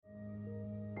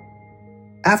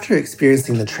After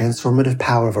experiencing the transformative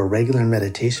power of a regular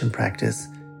meditation practice,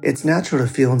 it's natural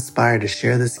to feel inspired to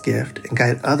share this gift and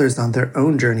guide others on their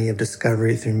own journey of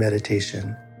discovery through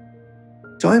meditation.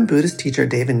 Join Buddhist teacher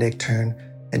David Nichtern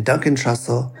and Duncan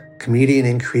Trussell, comedian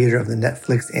and creator of the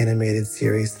Netflix animated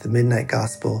series The Midnight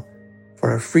Gospel,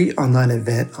 for a free online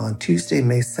event on Tuesday,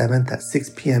 May 7th at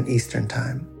 6 p.m. Eastern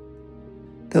Time.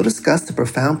 They'll discuss the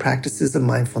profound practices of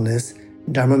mindfulness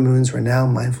in Dharma Moon's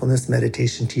renowned mindfulness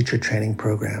meditation teacher training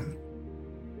program.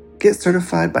 Get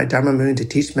certified by Dharma Moon to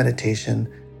teach meditation,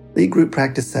 lead group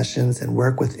practice sessions, and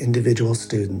work with individual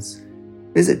students.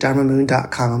 Visit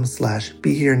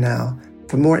dharmamoon.com/beherenow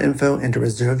for more info and to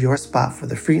reserve your spot for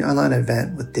the free online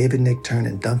event with David Nichtern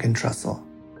and Duncan Trussell.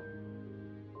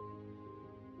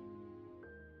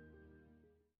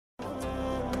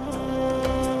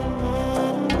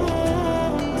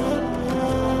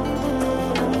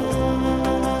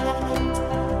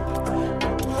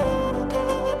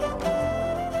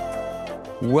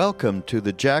 Welcome to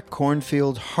the Jack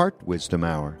Kornfield Heart Wisdom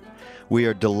Hour. We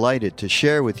are delighted to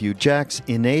share with you Jack's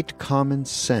innate common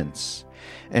sense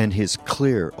and his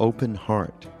clear, open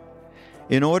heart.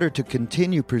 In order to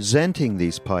continue presenting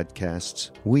these podcasts,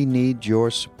 we need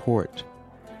your support.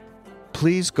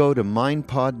 Please go to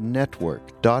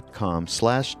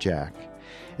mindpodnetwork.com/Jack,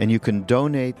 and you can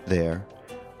donate there,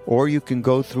 or you can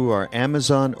go through our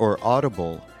Amazon or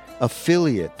Audible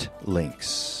affiliate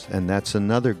links, and that's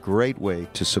another great way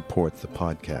to support the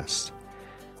podcast.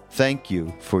 Thank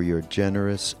you for your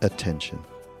generous attention.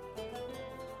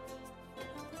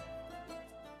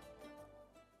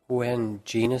 When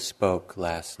Gina spoke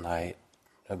last night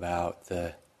about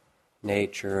the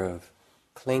nature of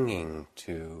clinging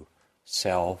to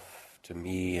self, to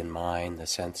me and mine, the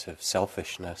sense of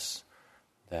selfishness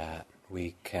that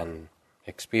we can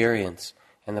experience,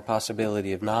 and the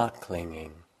possibility of not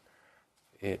clinging,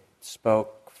 it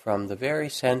spoke from the very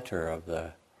center of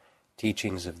the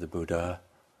teachings of the Buddha,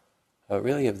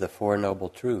 really of the Four Noble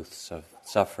Truths of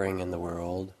suffering in the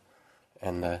world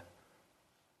and the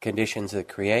conditions that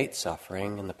create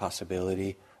suffering and the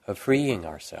possibility of freeing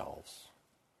ourselves,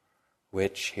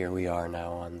 which here we are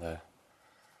now on the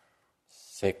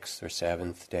 6th or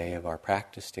 7th day of our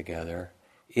practice together,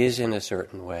 is in a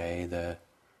certain way the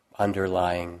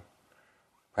underlying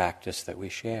practice that we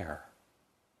share.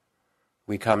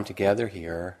 We come together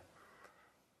here,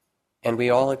 and we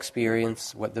all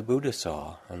experience what the Buddha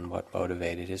saw and what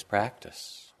motivated his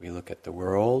practice. We look at the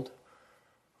world,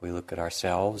 we look at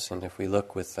ourselves, and if we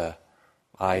look with the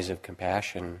eyes of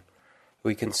compassion,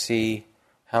 we can see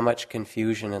how much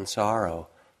confusion and sorrow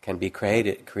can be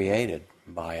created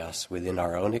by us within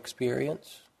our own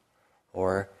experience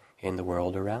or in the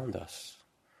world around us.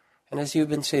 And as you've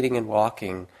been sitting and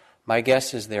walking, my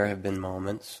guess is there have been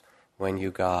moments when you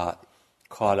got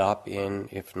caught up in,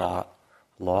 if not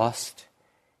lost,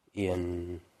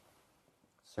 in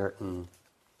certain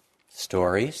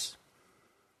stories.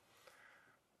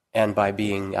 And by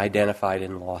being identified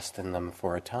and lost in them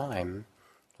for a time,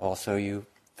 also you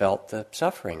felt the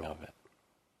suffering of it.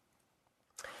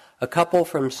 A couple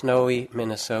from snowy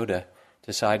Minnesota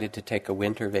decided to take a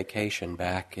winter vacation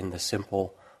back in the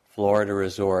simple Florida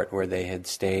resort where they had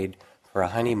stayed for a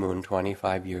honeymoon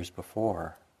 25 years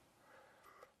before.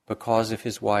 Because of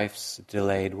his wife's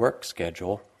delayed work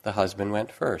schedule, the husband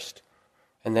went first.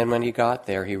 And then when he got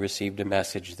there, he received a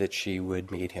message that she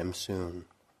would meet him soon.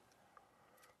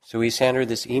 So he sent her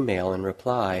this email in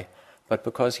reply, but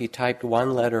because he typed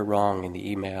one letter wrong in the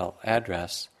email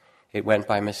address, it went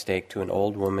by mistake to an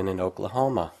old woman in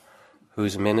Oklahoma,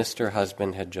 whose minister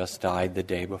husband had just died the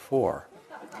day before.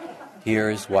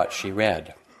 Here's what she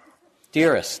read.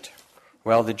 Dearest,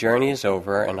 well, the journey is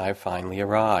over and I've finally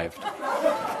arrived.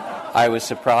 I was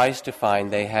surprised to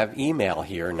find they have email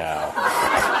here now.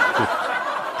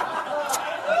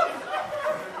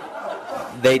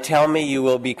 They tell me you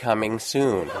will be coming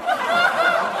soon.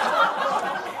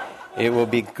 It will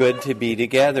be good to be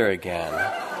together again.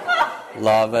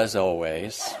 Love as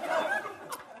always.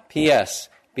 P.S.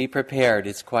 Be prepared,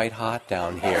 it's quite hot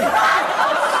down here.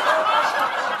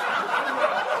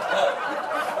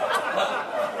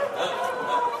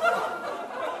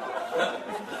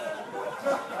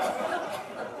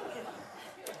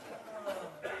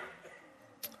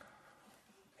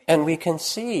 And we can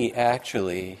see,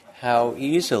 actually, how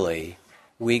easily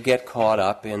we get caught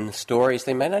up in stories.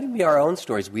 They might not even be our own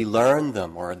stories. We learned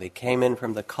them, or they came in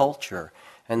from the culture,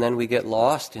 and then we get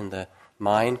lost in the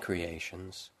mind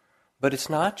creations. But it's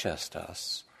not just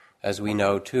us. As we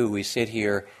know, too, we sit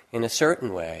here in a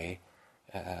certain way,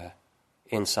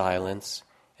 in silence,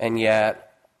 and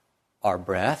yet our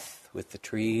breath, with the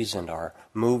trees and our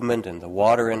movement and the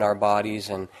water in our bodies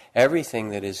and everything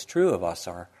that is true of us,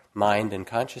 our mind and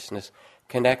consciousness,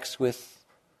 connects with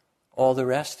all the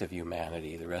rest of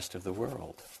humanity, the rest of the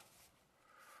world.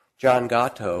 John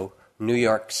Gatto, New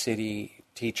York City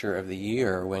Teacher of the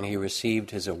Year, when he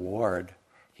received his award,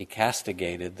 he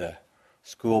castigated the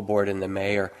school board and the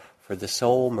mayor for the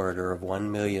soul murder of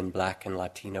 1 million Black and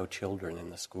Latino children in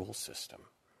the school system.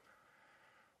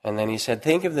 And then he said,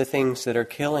 think of the things that are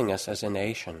killing us as a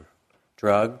nation.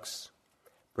 Drugs,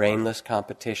 brainless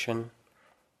competition,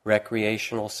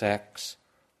 recreational sex,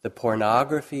 the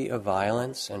pornography of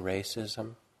violence and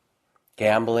racism,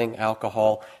 gambling,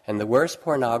 alcohol, and the worst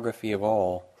pornography of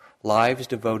all, lives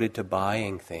devoted to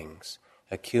buying things,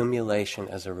 accumulation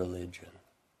as a religion.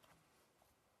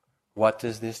 What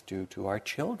does this do to our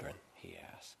children? He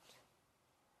asked.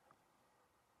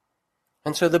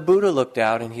 And so the Buddha looked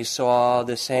out and he saw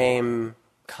the same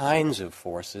kinds of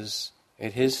forces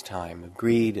at his time, of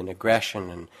greed and aggression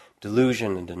and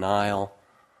delusion and denial,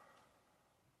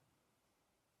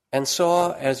 and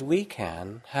saw, as we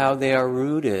can, how they are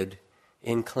rooted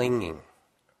in clinging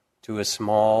to a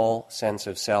small sense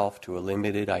of self, to a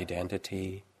limited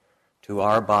identity, to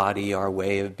our body, our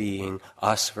way of being,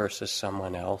 us versus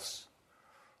someone else.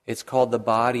 It's called the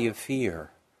body of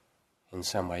fear, in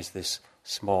some ways, this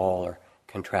small or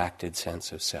contracted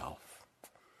sense of self.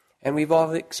 And we've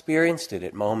all experienced it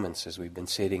at moments as we've been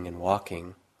sitting and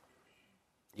walking,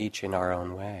 each in our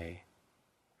own way.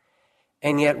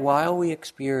 And yet, while we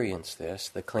experience this,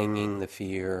 the clinging, the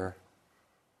fear,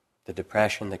 the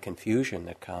depression, the confusion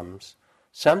that comes,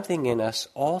 something in us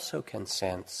also can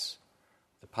sense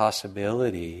the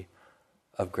possibility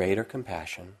of greater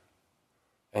compassion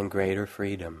and greater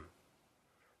freedom.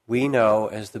 We know,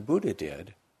 as the Buddha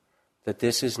did, that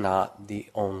this is not the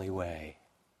only way.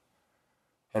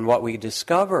 And what we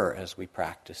discover as we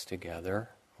practice together,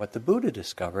 what the Buddha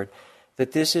discovered,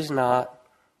 that this is not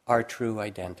our true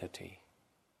identity.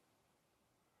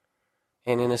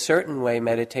 And in a certain way,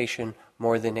 meditation,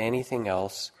 more than anything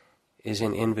else, is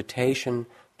an invitation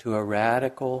to a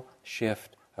radical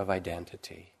shift of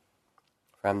identity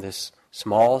from this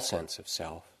small sense of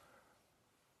self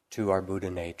to our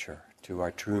Buddha nature, to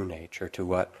our true nature, to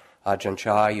what Ajahn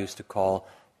Chah used to call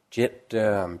Jit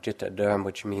Dharma,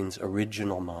 which means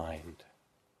original mind.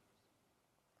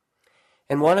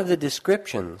 And one of the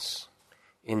descriptions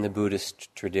in the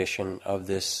Buddhist tradition of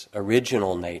this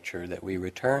original nature that we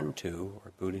return to,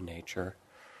 or Buddha nature,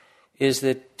 is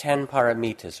the 10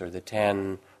 paramitas, or the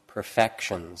 10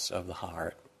 perfections of the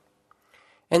heart.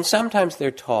 And sometimes they're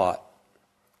taught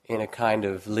in a kind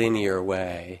of linear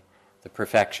way, the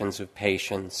perfections of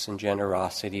patience and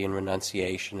generosity and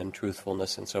renunciation and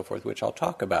truthfulness and so forth, which I'll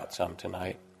talk about some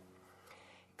tonight.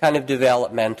 Kind of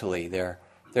developmentally,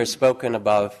 they're spoken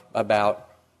about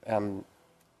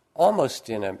almost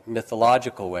in a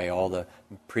mythological way, all the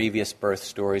previous birth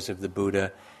stories of the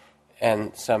Buddha.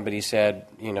 And somebody said,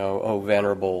 oh,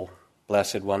 Venerable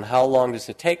Blessed One, how long does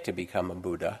it take to become a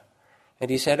Buddha?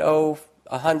 And he said,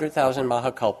 100,000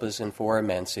 Mahakalpas and 4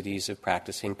 immensities of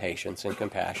practicing patience and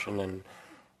compassion and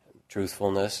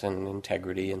truthfulness and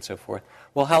integrity and so forth.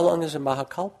 Well, how long is a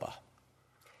Mahakalpa?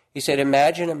 He said,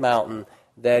 imagine a mountain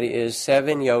that is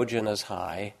 7 yojanas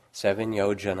high, 7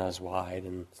 yojanas wide,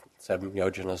 and 7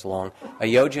 yojanas long. A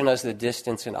yojana is the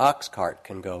distance an ox cart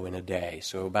can go in a day,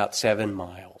 so about 7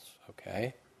 miles,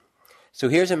 okay? So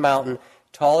here's a mountain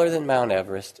taller than Mount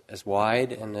Everest, as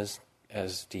wide and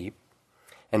as deep.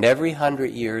 And every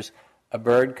 100 years, a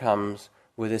bird comes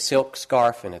with a silk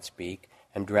scarf in its beak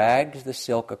and drags the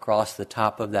silk across the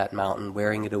top of that mountain,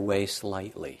 wearing it away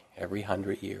slightly every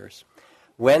 100 years.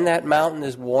 When that mountain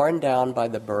is worn down by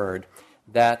the bird,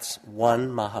 that's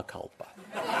 1 Mahakalpa.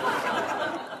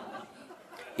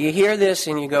 You hear this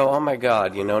and you go, oh my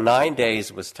God, 9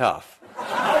 days was tough.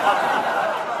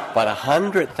 But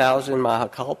 100,000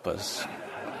 Mahakalpas.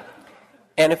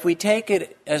 And if we take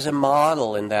it as a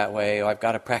model in that way, I've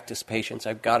got to practice patience,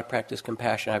 I've got to practice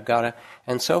compassion,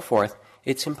 and so forth,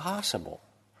 it's impossible.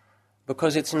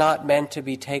 Because it's not meant to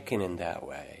be taken in that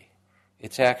way.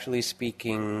 It's actually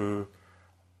speaking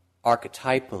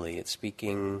archetypally, it's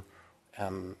speaking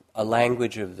a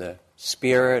language of the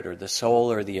spirit or the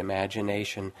soul or the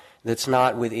imagination that's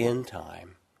not within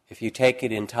time. If you take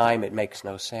it in time, it makes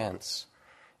no sense.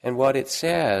 And what it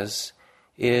says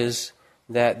is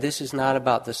that this is not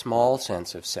about the small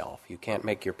sense of self. You can't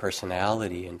make your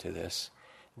personality into this.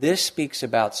 This speaks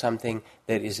about something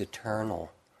that is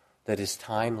eternal, that is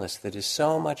timeless, that is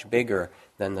so much bigger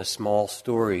than the small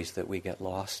stories that we get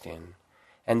lost in.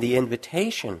 And the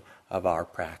invitation of our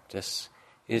practice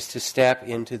is to step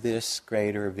into this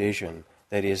greater vision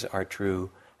that is our true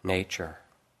nature.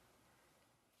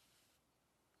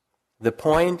 The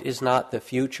point is not the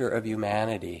future of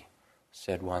humanity,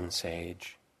 said one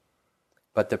sage,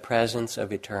 but the presence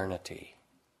of eternity.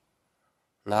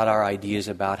 Not our ideas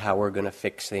about how we're going to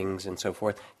fix things and so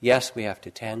forth. Yes, we have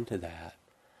to tend to that.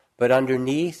 But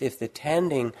underneath, if the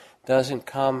tending doesn't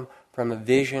come from a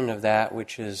vision of that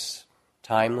which is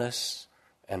timeless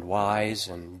and wise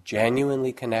and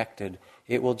genuinely connected,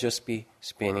 it will just be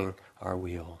spinning our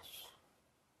wheels.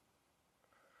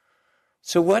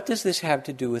 So what does this have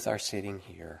to do with our sitting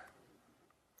here?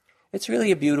 It's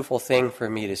really a beautiful thing for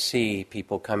me to see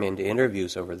people come into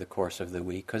interviews over the course of the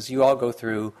week, because you all go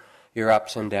through your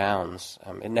ups and downs.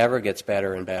 It never gets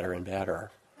better and better and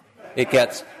better. It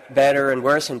gets better and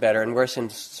worse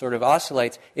and sort of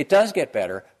oscillates. It does get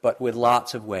better, but with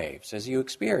lots of waves, as you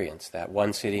experience that.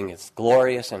 One sitting is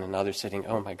glorious, and another sitting,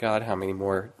 oh my God, how many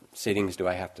more sittings do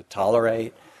I have to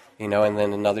tolerate? And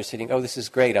then another sitting, oh, this is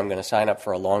great, I'm going to sign up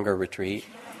for a longer retreat.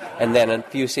 And then a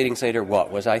few sittings later,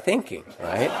 what was I thinking,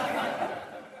 right?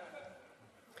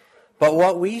 But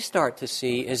what we start to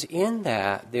see is in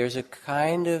that there's a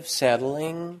kind of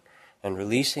settling and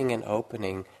releasing and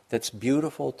opening that's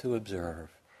beautiful to observe,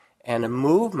 and a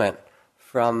movement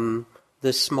from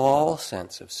the small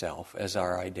sense of self as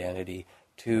our identity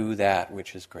to that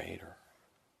which is greater.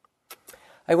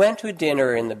 I went to a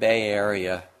dinner in the Bay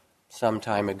Area some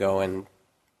time ago and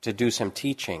to do some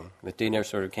teaching. The dinner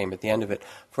sort of came at the end of it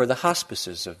for the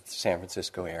hospices of the San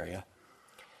Francisco area,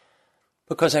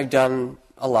 because I've done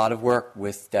a lot of work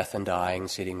with death and dying,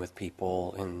 sitting with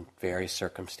people in various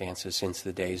circumstances since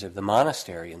the days of the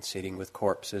monastery, and sitting with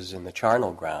corpses in the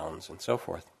charnel grounds and so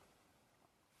forth.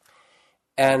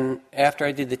 And after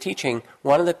I did the teaching,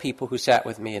 one of the people who sat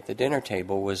with me at the dinner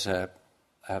table was a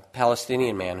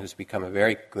Palestinian man who's become a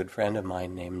very good friend of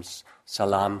mine named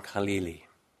Salam Khalili.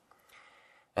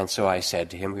 And so I said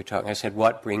to him, we were talking, I said,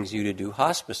 what brings you to do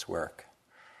hospice work?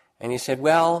 And he said,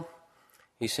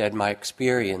 my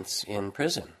experience in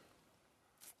prison.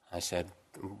 I said,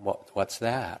 what's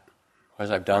that?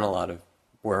 Because I've done a lot of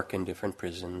work in different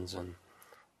prisons and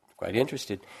quite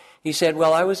interested. He said,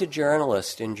 I was a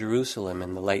journalist in Jerusalem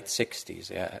in the late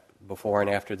 60s, before and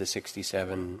after the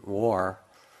 67 war,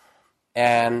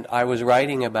 and I was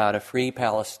writing about a free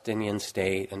Palestinian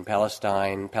state and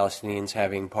Palestinians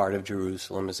having part of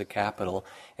Jerusalem as a capital,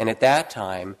 and at that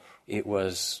time it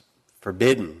was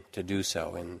forbidden to do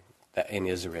so in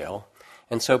Israel.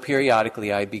 And so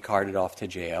periodically I'd be carted off to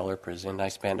jail or prison. I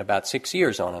spent about 6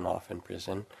 years on and off in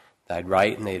prison. I'd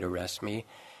write and they'd arrest me.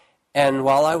 And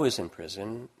while I was in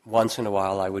prison, once in a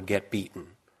while I would get beaten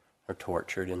or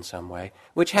tortured in some way,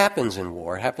 which happens in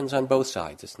war. It happens on both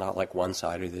sides. It's not like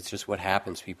one-sided. It's just what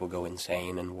happens. People go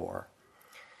insane in war.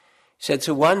 He said,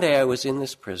 so one day I was in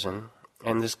this prison,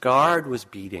 and this guard was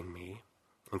beating me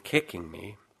and kicking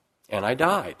me, and I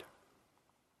died.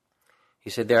 He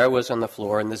said, there I was on the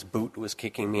floor, and this boot was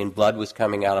kicking me, and blood was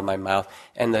coming out of my mouth,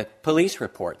 and the police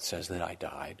report says that I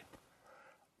died.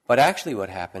 But actually what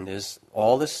happened is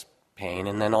all this pain,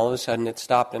 and then all of a sudden it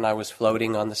stopped, and I was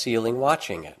floating on the ceiling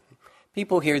watching it.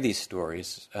 People hear these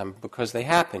stories because they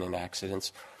happen in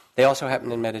accidents. They also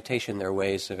happen in meditation. There are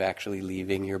ways of actually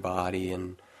leaving your body,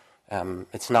 and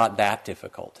it's not that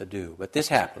difficult to do. But this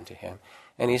happened to him.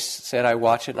 And he said, I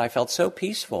watched it, and I felt so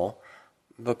peaceful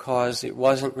because it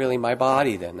wasn't really my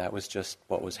body then. That was just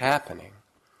what was happening.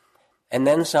 And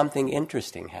then something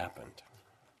interesting happened.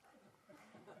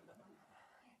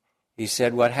 He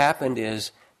said, what happened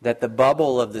is that the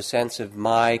bubble of the sense of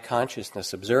my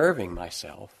consciousness observing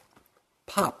myself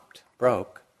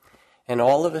broke, and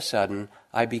all of a sudden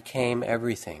I became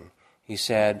everything. He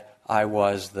said, I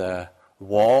was the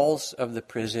walls of the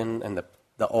prison and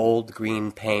the old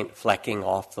green paint flecking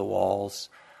off the walls.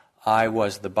 I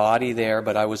was the body there,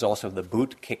 but I was also the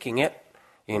boot kicking it,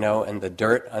 and the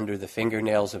dirt under the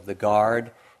fingernails of the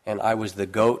guard, and I was the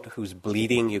goat whose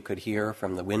bleating you could hear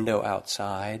from the window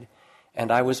outside,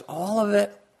 and I was all of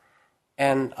it,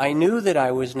 and I knew that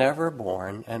I was never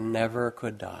born and never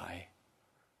could die.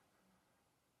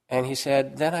 And he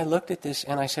said, then I looked at this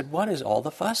and I said, what is all the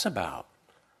fuss about?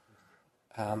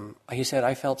 He said,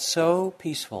 I felt so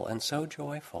peaceful and so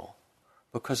joyful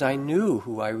because I knew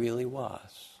who I really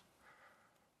was.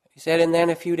 He said, and then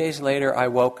a few days later I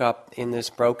woke up in this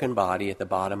broken body at the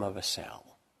bottom of a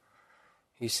cell.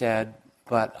 He said,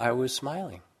 but I was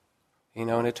smiling,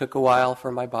 and it took a while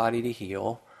for my body to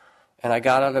heal. And I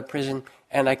got out of prison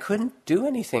and I couldn't do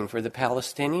anything for the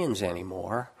Palestinians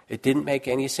anymore. It didn't make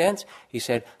any sense. He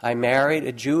said, I married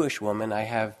a Jewish woman, I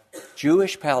have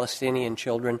Jewish Palestinian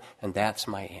children, and that's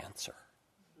my answer.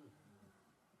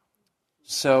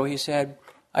 So he said,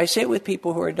 I sit with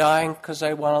people who are dying because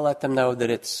I want to let them know that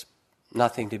it's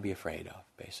nothing to be afraid of,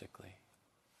 basically.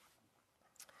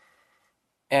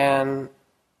 And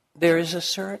there is a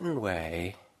certain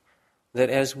way that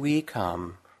as we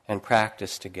come and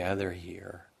practice together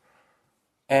here,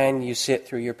 and you sit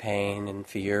through your pain and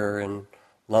fear and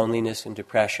loneliness and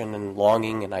depression and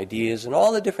longing and ideas and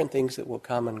all the different things that will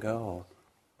come and go,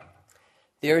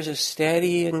 there's a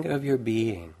steadying of your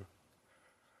being.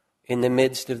 In the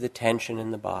midst of the tension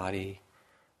in the body,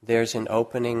 there's an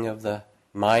opening of the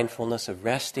mindfulness of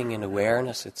resting in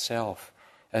awareness itself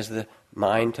as the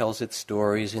mind tells its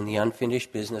stories and the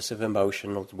unfinished business of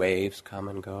emotional waves come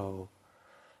and go,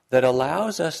 that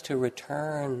allows us to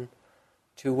return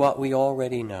to what we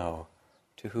already know,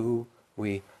 to who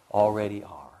we already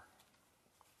are.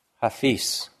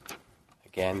 Hafiz,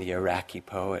 again the Iraqi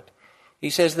poet, he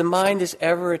says, the mind is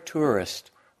ever a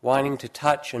tourist, wanting to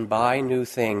touch and buy new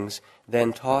things,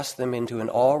 then toss them into an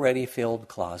already filled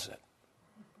closet.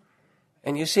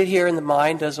 And you sit here and the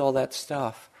mind does all that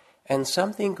stuff, and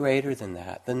something greater than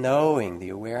that, the knowing, the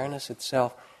awareness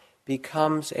itself,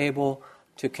 becomes able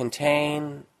to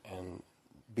contain and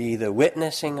be the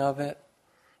witnessing of it,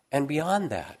 and beyond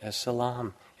that, as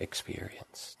Salam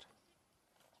experienced.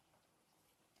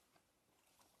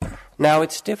 Now,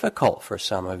 it's difficult for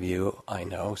some of you, I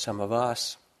know, some of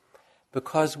us,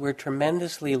 because we're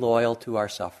tremendously loyal to our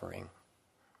suffering.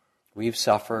 We've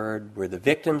suffered, we're the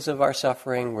victims of our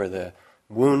suffering, we're the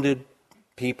wounded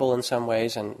people in some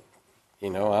ways, and,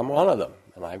 I'm one of them.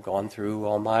 And I've gone through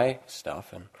all my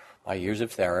stuff and my years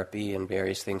of therapy and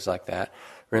various things like that.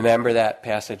 Remember that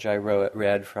passage I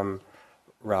read from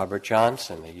Robert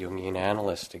Johnson, the Jungian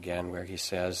analyst, again, where he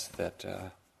says that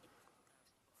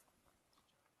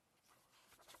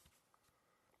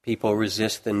people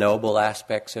resist the noble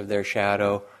aspects of their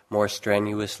shadow more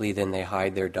strenuously than they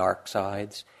hide their dark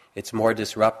sides. It's more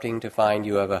disrupting to find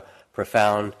you have a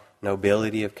profound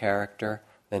nobility of character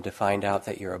than to find out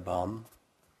that you're a bum.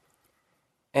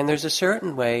 And there's a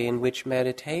certain way in which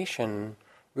meditation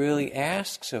really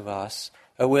asks of us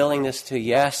a willingness to,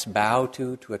 yes, bow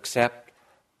to accept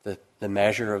the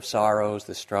measure of sorrows,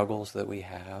 the struggles that we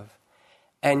have.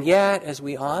 And yet, as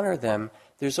we honor them,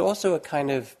 there's also a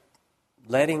kind of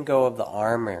letting go of the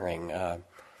armoring,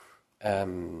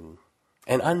 an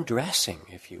undressing,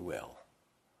 if you will,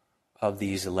 of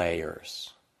these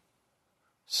layers,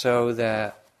 so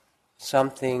that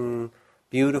something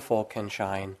beautiful can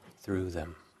shine through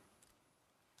them.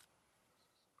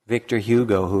 Victor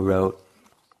Hugo, who wrote,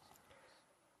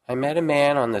 I met a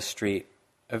man on the street,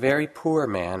 a very poor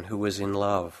man who was in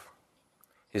love.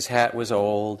 His hat was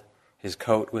old, his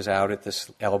coat was out at the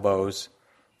elbows,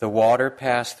 the water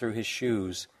passed through his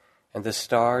shoes, and the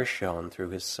stars shone through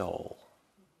his soul.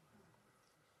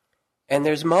 And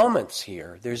there's moments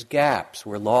here, there's gaps,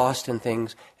 we're lost in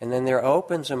things, and then there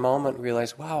opens a moment and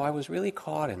realize, wow, I was really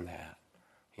caught in that.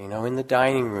 In the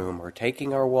dining room, or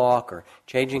taking our walk, or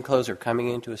changing clothes, or coming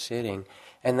into a sitting,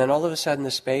 and then all of a sudden the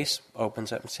space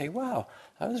opens up and say, wow,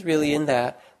 I was really in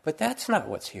that, but that's not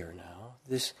what's here now.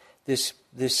 This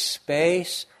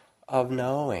space of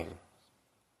knowing,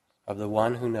 of the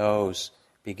one who knows,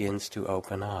 begins to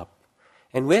open up.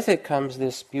 And with it comes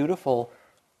this beautiful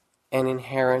and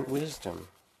inherent wisdom.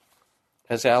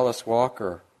 As Alice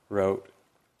Walker wrote,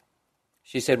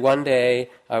 she said, one day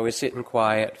I was sitting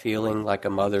quiet, feeling like a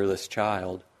motherless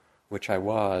child, which I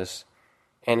was,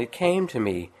 and it came to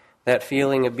me, that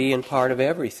feeling of being part of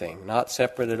everything, not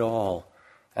separate at all.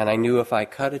 And I knew if I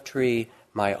cut a tree,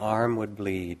 my arm would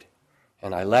bleed.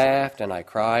 And I laughed and I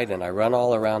cried and I run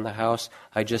all around the house.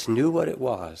 I just knew what it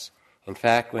was. In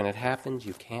fact, when it happens,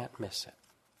 you can't miss it.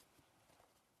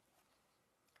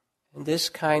 And this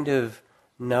kind of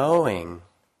knowing,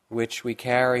 which we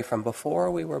carry from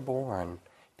before we were born,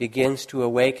 begins to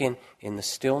awaken in the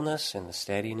stillness and the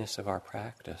steadiness of our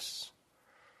practice.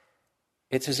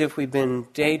 It's as if we've been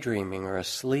daydreaming or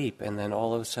asleep, and then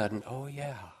all of a sudden, oh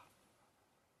yeah,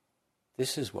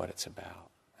 this is what it's about.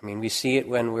 I mean, we see it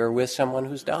when we're with someone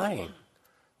who's dying.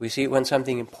 We see it when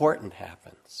something important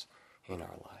happens in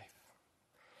our life.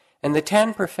 And the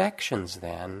 10 perfections,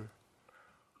 then,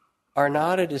 are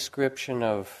not a description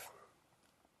of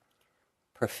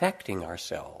perfecting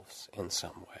ourselves in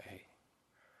some way,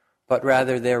 but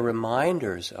rather they're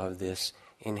reminders of this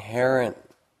inherent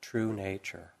true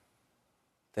nature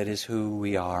that is who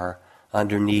we are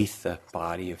underneath the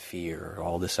body of fear,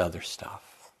 all this other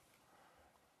stuff.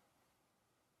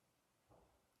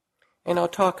 And I'll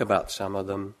talk about some of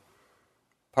them,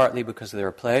 partly because they're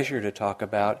a pleasure to talk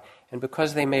about, and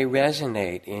because they may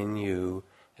resonate in you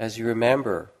as you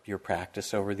remember your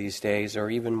practice over these days,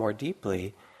 or even more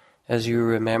deeply, as you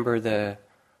remember the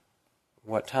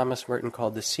what Thomas Merton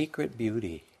called the secret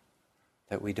beauty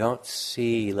that we don't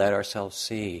let ourselves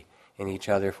see in each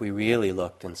other if we really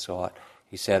looked and saw it.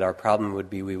 He said our problem would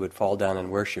be we would fall down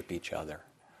and worship each other.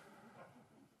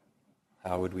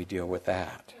 How would we deal with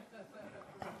that?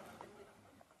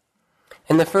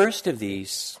 And the first of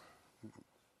these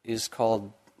is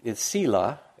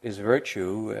sila, is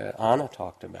virtue. Anna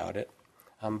talked about it.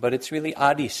 But it's really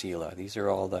adi sila. These are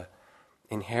all the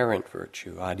inherent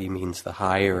virtue. Adi means the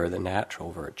higher or the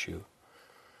natural virtue.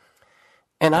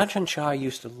 And Ajahn Chah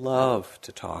used to love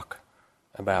to talk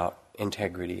about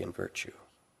integrity and virtue.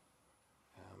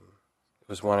 It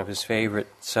was one of his favorite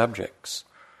subjects.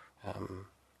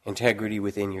 Integrity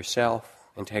within yourself,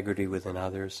 integrity within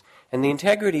others. And the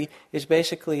integrity is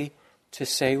basically to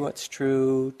say what's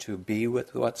true, to be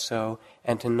with what's so,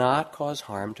 and to not cause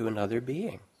harm to another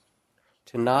being.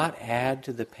 To not add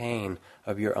to the pain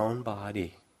of your own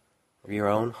body, of your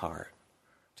own heart.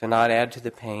 To not add to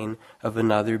the pain of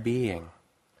another being.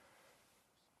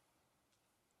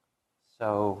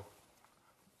 So,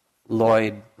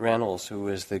 Lloyd Reynolds, who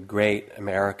was the great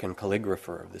American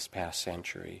calligrapher of this past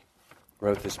century,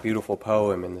 wrote this beautiful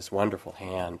poem in this wonderful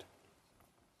hand.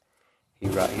 He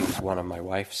was one of my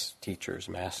wife's teachers,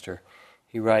 master.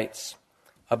 He writes,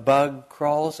 "A bug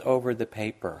crawls over the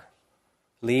paper.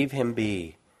 Leave him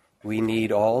be. We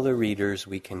need all the readers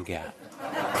we can get."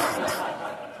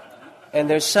 And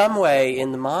there's some way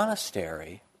in the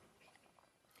monastery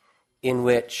in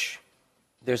which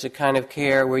there's a kind of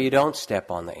care where you don't step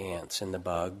on the ants and the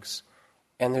bugs.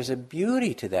 And there's a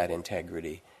beauty to that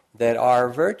integrity, that our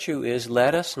virtue is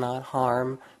let us not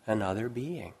harm another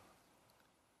being.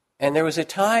 And there was a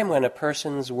time when a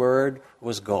person's word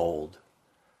was gold,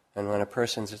 and when a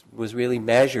person was really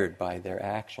measured by their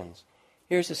actions.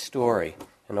 Here's a story,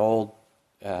 an old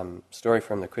story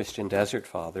from the Christian Desert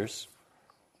Fathers.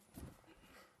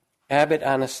 Abbot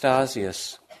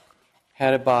Anastasius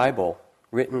had a Bible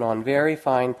written on very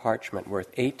fine parchment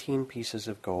worth 18 pieces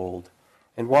of gold.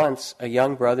 And once a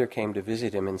young brother came to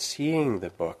visit him, and seeing the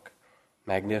book,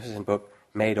 magnificent book,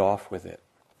 made off with it.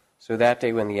 So that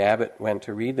day when the abbot went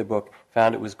to read the book,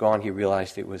 found it was gone, he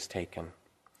realized it was taken.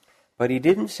 But he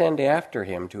didn't send after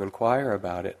him to inquire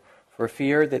about it, for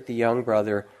fear that the young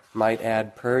brother might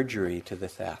add perjury to the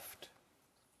theft.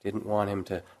 Didn't want him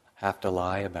to have to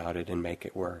lie about it and make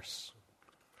it worse.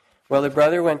 Well, the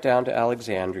brother went down to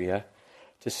Alexandria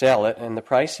to sell it, and the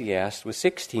price he asked was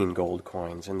 16 gold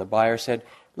coins. And the buyer said,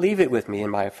 "Leave it with me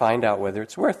and I find out whether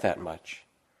it's worth that much."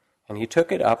 And he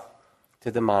took it up to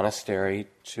the monastery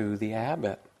to the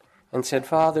abbot and said,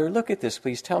 "Father, look at this,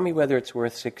 please tell me whether it's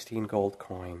worth 16 gold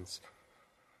coins."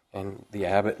 And the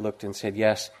abbot looked and said,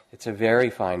 "Yes, it's a very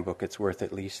fine book, it's worth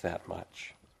at least that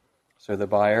much." So the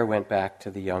buyer went back to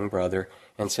the young brother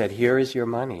and said, "Here is your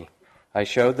money. I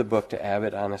showed the book to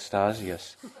Abbot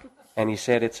Anastasius, and he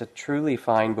said it's a truly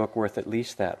fine book worth at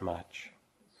least that much."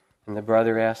 And the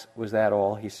brother asked, "Was that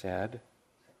all he said?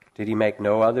 Did he make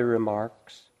no other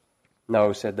remarks?"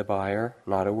 "No," said the buyer,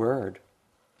 "not a word."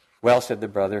 "Well," said the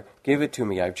brother, "give it to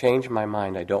me. I've changed my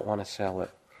mind. I don't want to sell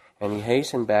it." And he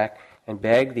hastened back and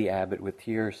begged the abbot with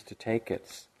tears to take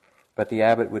it. But the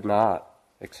abbot would not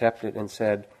accept it and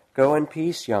said, "Go in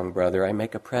peace, young brother. I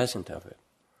make a present of it."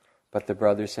 But the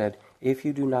brother said, "If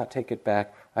you do not take it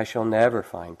back, I shall never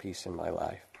find peace in my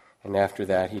life." And after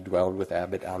that, he dwelled with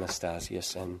Abbot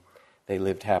Anastasius, and they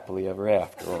lived happily ever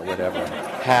after, or whatever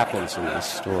happens in these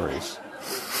stories.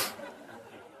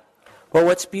 Well,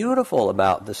 what's beautiful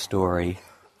about the story,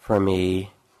 for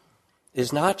me,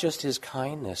 is not just his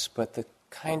kindness, but the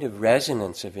kind of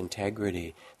resonance of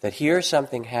integrity, that here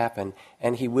something happened,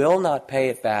 and he will not pay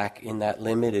it back in that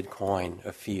limited coin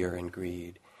of fear and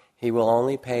greed. He will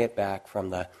only pay it back from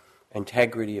the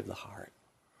integrity of the heart.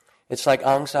 It's like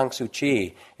Aung San Suu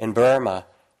Kyi in Burma,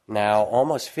 now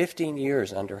almost 15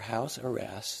 years under house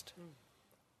arrest.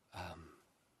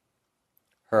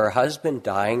 Her husband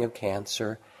dying of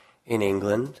cancer in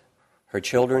England, her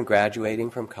children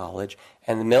graduating from college,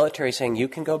 and the military saying, "You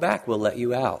can go back, we'll let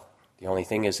you out. The only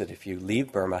thing is that if you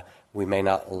leave Burma, we may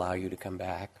not allow you to come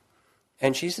back."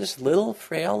 And she's this little,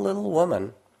 frail little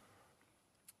woman.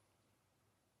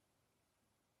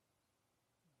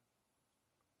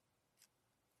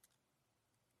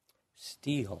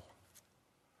 Steel.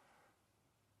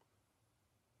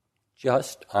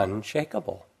 Just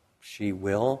unshakable. She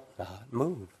will not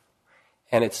move.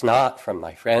 And it's not, from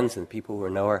my friends and people who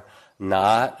know her,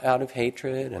 not out of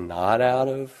hatred and not out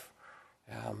of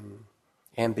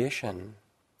ambition.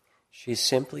 She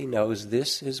simply knows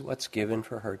this is what's given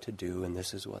for her to do and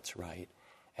this is what's right.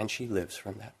 And she lives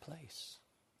from that place.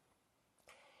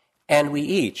 And we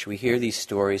hear these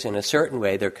stories in a certain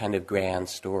way, they're kind of grand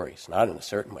stories. Not in a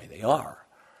certain way, they are.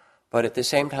 But at the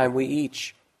same time, we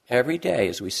each, every day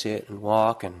as we sit and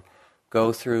walk and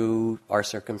go through our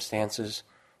circumstances,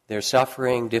 there's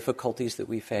suffering, difficulties that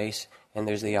we face, and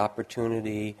there's the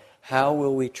opportunity. How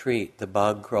will we treat the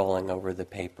bug crawling over the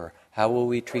paper? How will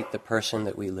we treat the person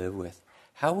that we live with?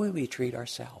 How will we treat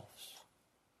ourselves?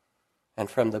 And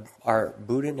from our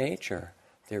Buddha nature,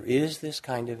 there is this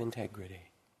kind of integrity.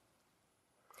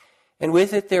 And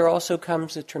with it, there also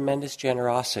comes a tremendous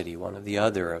generosity, one of the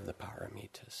other of the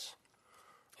paramitas.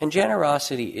 And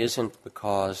generosity isn't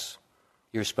because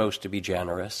you're supposed to be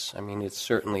generous. I mean, it's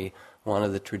certainly one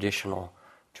of the traditional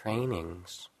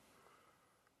trainings.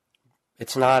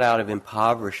 It's not out of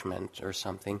impoverishment or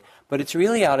something, but it's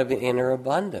really out of inner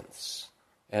abundance.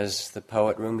 As the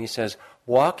poet Rumi says,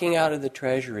 walking out of the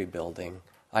Treasury building,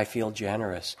 I feel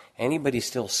generous. Anybody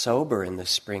still sober in the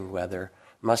spring weather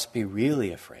must be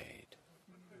really afraid.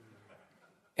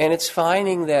 And it's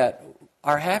finding that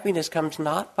our happiness comes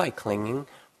not by clinging,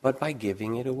 but by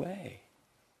giving it away.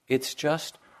 It's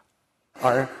just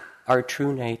our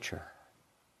true nature.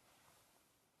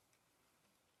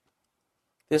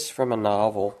 This from a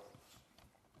novel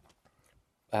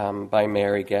by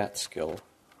Mary Gaitskill.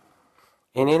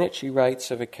 And in it she writes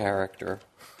of a character,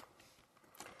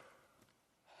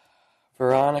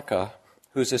 Veronica,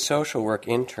 who's a social work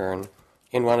intern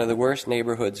in one of the worst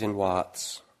neighborhoods in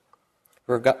Watts.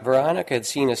 Veronica had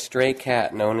seen a stray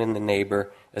cat known in the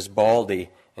neighbor as Baldy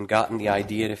and gotten the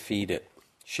idea to feed it.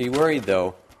 She worried,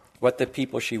 though, what the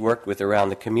people she worked with around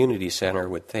the community center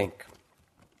would think.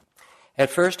 At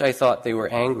first I thought they were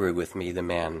angry with me, the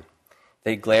men.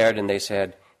 They glared and they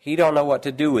said, "He don't know what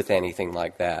to do with anything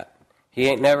like that. He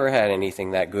ain't never had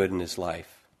anything that good in his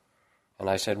life." And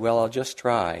I said, "Well, I'll just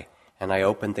try." And I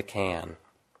opened the can.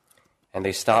 And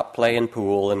they stopped playing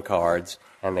pool and cards,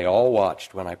 and they all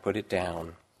watched when I put it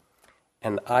down.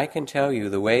 And I can tell you,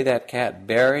 the way that cat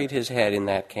buried his head in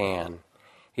that can,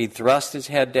 he'd thrust his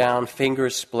head down,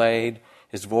 fingers splayed,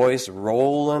 his voice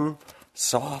rolling,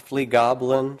 softly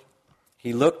gobbling.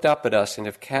 He looked up at us, and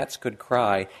if cats could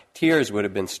cry, tears would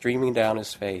have been streaming down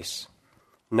his face.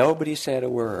 Nobody said a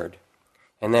word.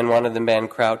 And then one of the men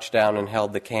crouched down and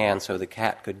held the can so the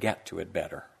cat could get to it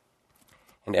better.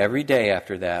 And every day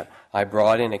after that, I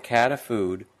brought in a can of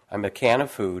food,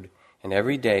 and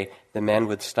every day the men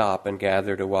would stop and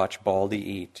gather to watch Baldy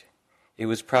eat. It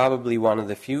was probably one of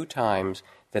the few times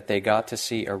that they got to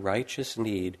see a righteous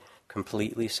need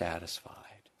completely satisfied.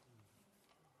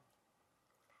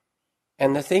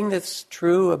 And the thing that's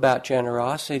true about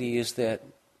generosity is that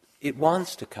it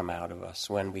wants to come out of us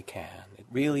when we can. It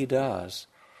really does.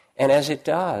 And as it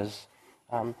does,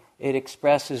 it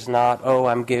expresses not, "Oh,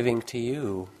 I'm giving to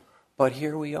you," but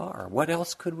here we are. What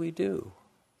else could we do?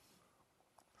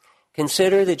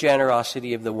 Consider the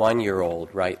generosity of the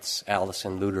 1-year-old, writes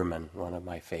Alison Luderman, one of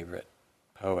my favorite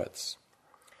poets,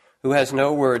 who has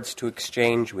no words to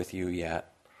exchange with you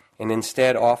yet, and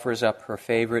instead offers up her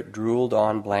favorite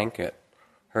drooled-on blanket,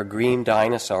 her green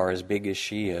dinosaur as big as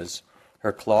she is,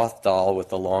 her cloth doll with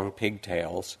the long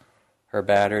pigtails, her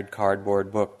battered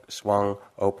cardboard book swung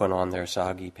open on their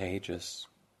soggy pages.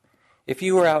 If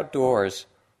you were outdoors,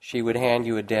 she would hand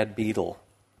you a dead beetle,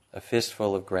 a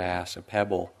fistful of grass, a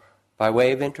pebble, by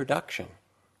way of introduction,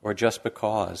 or just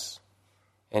because.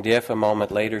 And if a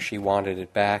moment later she wanted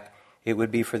it back, it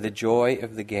would be for the joy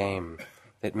of the game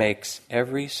that makes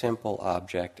every simple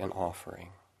object an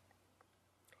offering.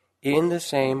 In the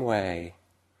same way,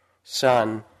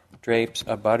 sun drapes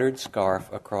a buttered scarf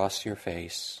across your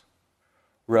face.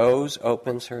 Rose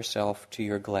opens herself to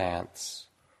your glance,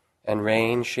 and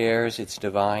rain shares its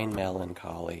divine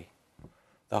melancholy.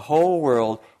 The whole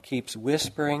world keeps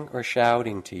whispering or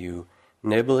shouting to you,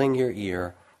 nibbling your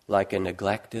ear like a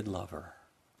neglected lover.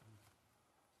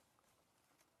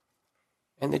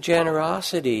 And the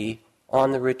generosity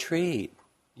on the retreat,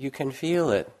 you can feel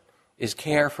it, is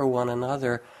care for one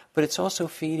another, but it's also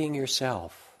feeding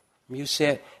yourself. You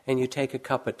sit and you take a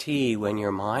cup of tea when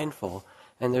you're mindful,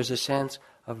 and there's a sense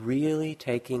of really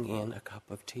taking in a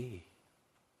cup of tea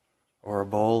or a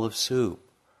bowl of soup,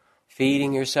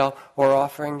 feeding yourself or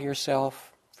offering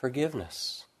yourself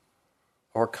forgiveness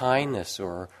or kindness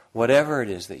or whatever it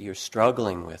is that you're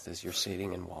struggling with as you're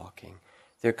sitting and walking.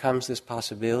 There comes this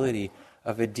possibility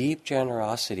of a deep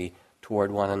generosity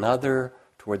toward one another,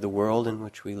 toward the world in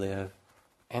which we live,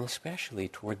 and especially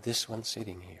toward this one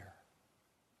sitting here.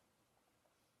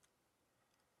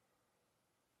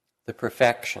 The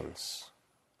perfections,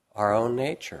 our own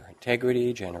nature,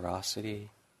 integrity, generosity.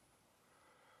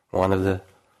 One of the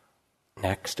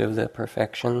next of the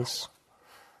perfections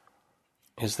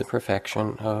is the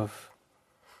perfection of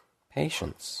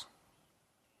patience.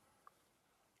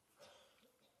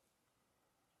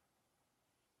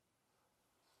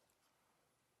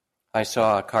 I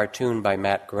saw a cartoon by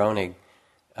Matt Groening.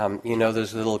 You know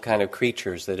those little kind of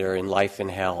creatures that are in Life in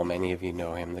Hell? Many of you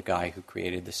know him, the guy who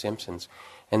created The Simpsons.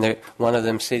 And one of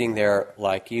them sitting there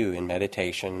like you in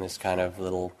meditation, this kind of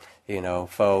little,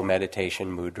 faux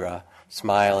meditation mudra,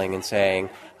 smiling and saying,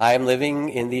 I am living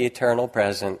in the eternal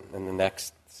present. And the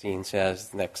next scene says,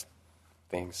 the next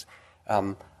things,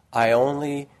 I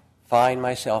only find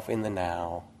myself in the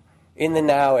now. In the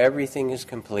now, everything is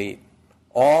complete.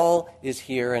 All is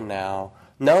here and now.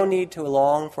 No need to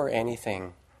long for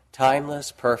anything.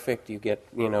 Timeless, perfect, you get,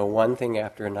 one thing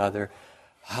after another.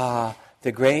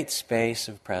 The great space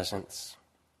of presence.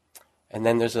 And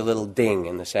then there's a little ding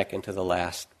in the second to the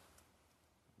last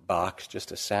box,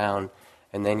 just a sound.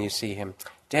 And then you see him,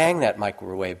 dang, that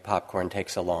microwave popcorn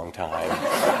takes a long time.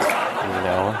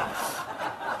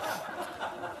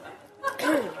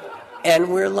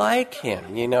 And we're like him,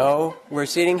 We're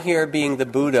sitting here being the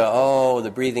Buddha,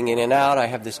 the breathing in and out, I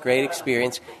have this great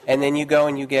experience. And then you go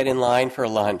and you get in line for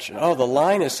lunch. The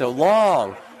line is so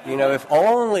long. If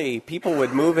only people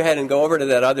would move ahead and go over to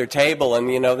that other table and,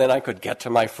 then I could get to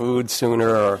my food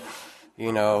sooner. Or,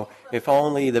 if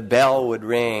only the bell would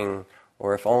ring.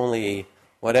 Or if only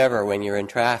whatever when you're in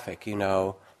traffic,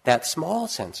 that small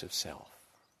sense of self.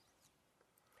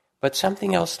 But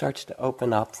something else starts to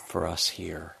open up for us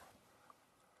here.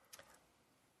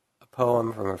 A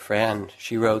poem from a friend.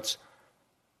 She wrote,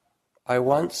 I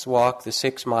once walked the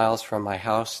 6 miles from my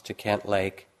house to Kent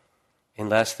Lake in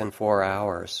less than 4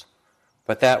 hours,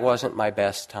 but that wasn't my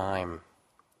best time.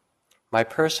 My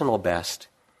personal best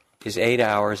is 8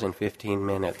 hours and 15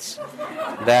 minutes.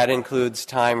 That includes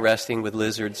time resting with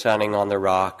lizards sunning on the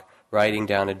rock, writing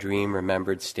down a dream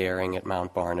remembered staring at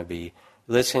Mount Barnaby,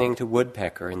 listening to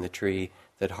woodpecker in the tree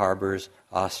that harbors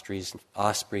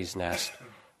osprey's nest,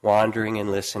 wandering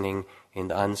and listening in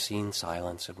the unseen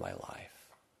silence of my life.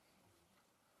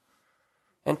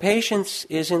 And patience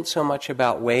isn't so much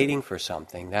about waiting for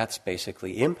something, that's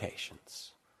basically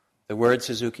impatience. The word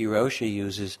Suzuki Roshi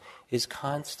uses is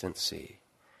constancy,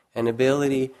 an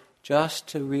ability just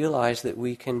to realize that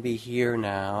we can be here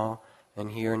now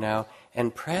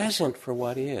and present for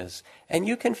what is. And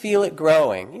you can feel it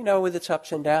growing, with its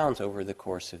ups and downs over the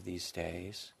course of these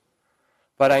days.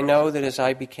 But I know that as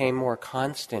I became more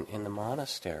constant in the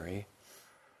monastery,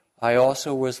 I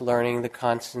also was learning the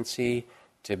constancy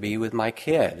to be with my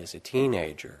kid as a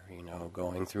teenager,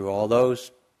 going through all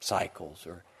those cycles,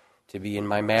 or to be in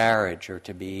my marriage, or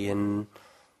to be in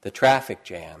the traffic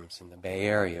jams in the Bay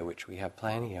Area, which we have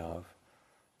plenty of.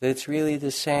 That it's really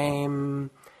the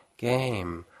same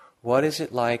game. What is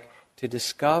it like to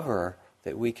discover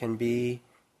that we can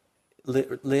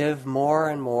live more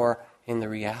and more in the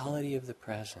reality of the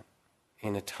present,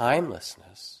 in a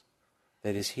timelessness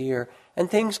that is here, and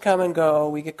things come and go,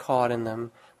 we get caught in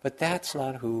them, but that's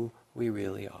not who we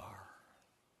really are.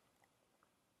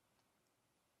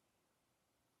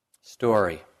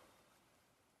 Story.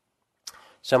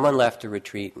 Someone left a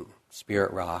retreat in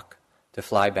Spirit Rock to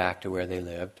fly back to where they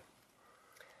lived.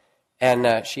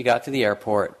 And she got to the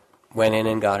airport, went in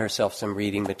and got herself some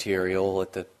reading material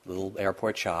at the little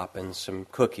airport shop and some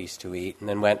cookies to eat, and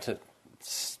then went to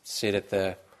sit at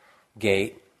the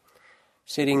gate.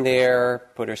 Sitting there,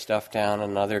 put her stuff down,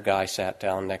 another guy sat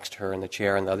down next to her in the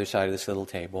chair on the other side of this little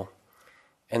table.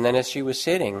 And then as she was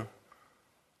sitting,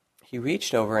 he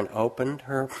reached over and opened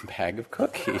her bag of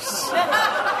cookies.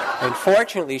 And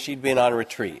fortunately, she'd been on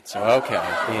retreat, so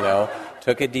okay,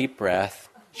 took a deep breath.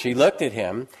 She looked at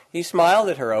him. He smiled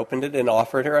at her, opened it, and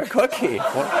offered her a cookie.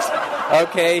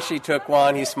 Okay, she took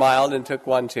one. He smiled and took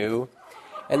one too.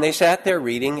 And they sat there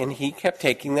reading, and he kept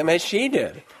taking them as she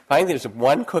did. Finally, there's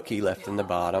one cookie left in the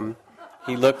bottom.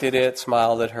 He looked at it,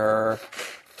 smiled at her,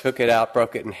 took it out,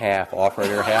 broke it in half, offered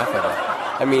her half of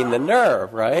it. I mean, the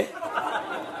nerve, right?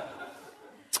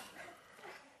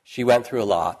 She went through a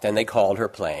lot. Then they called her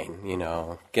plane,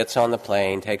 Gets on the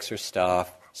plane, takes her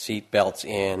stuff, seat belts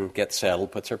in, gets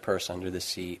settled, puts her purse under the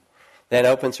seat. Then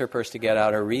opens her purse to get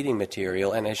out her reading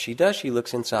material, and as she does, she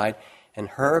looks inside, and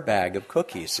her bag of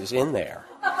cookies is in there.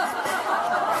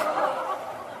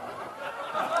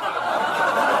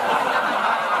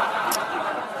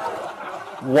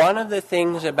 One of the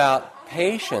things about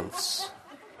patience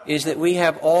is that we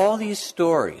have all these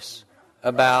stories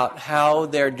about how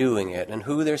they're doing it and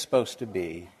who they're supposed to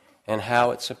be and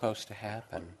how it's supposed to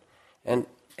happen.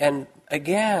 And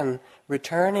again,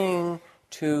 returning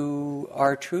to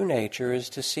our true nature is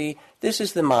to see this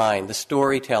is the mind, the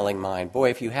storytelling mind.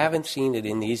 Boy, if you haven't seen it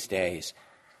in these days,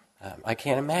 I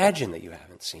can't imagine that you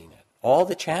haven't seen it. All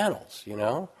the channels,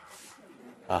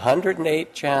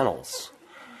 108 channels,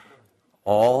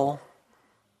 all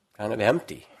kind of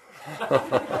empty.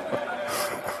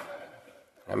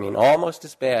 I mean, almost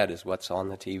as bad as what's on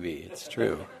the TV. It's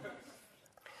true.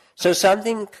 So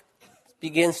something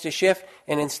begins to shift,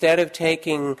 and instead of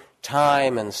taking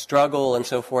time and struggle and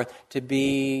so forth to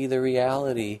be the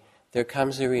reality, there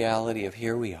comes the reality of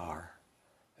here we are,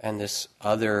 and this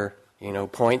other,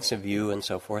 points of view and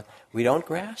so forth. We don't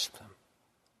grasp them.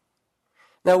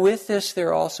 Now with this,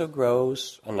 there also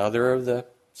grows another of the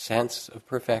sense of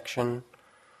perfection,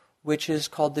 which is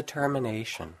called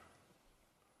determination.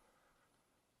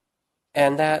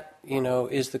 And that,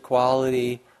 is the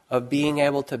quality of being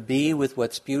able to be with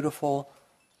what's beautiful,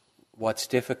 what's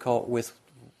difficult, with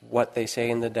what they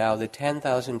say in the Tao, the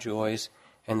 10,000 joys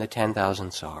and the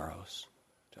 10,000 sorrows.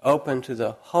 To open to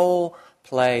the whole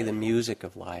play, the music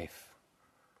of life.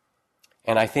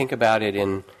 And I think about it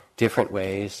in different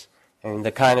ways. And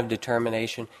the kind of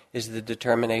determination is the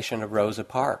determination of Rosa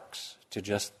Parks to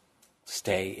just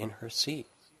stay in her seat.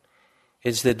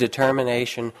 It's the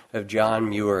determination of John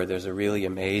Muir. There's a really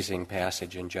amazing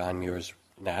passage in John Muir's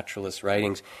naturalist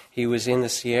writings. He was in the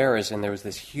Sierras and there was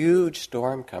this huge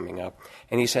storm coming up.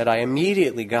 And he said, I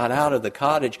immediately got out of the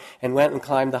cottage and went and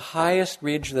climbed the highest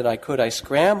ridge that I could. I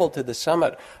scrambled to the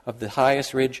summit of the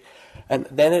highest ridge. And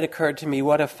then it occurred to me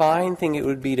what a fine thing it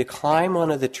would be to climb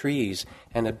one of the trees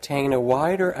and obtain a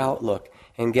wider outlook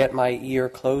and get my ear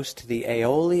close to the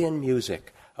Aeolian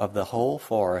music of the whole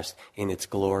forest in its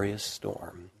glorious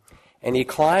storm. And he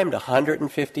climbed a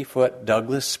 150-foot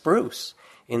Douglas spruce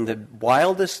in the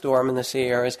wildest storm in the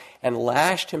Sierras and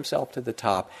lashed himself to the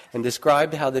top and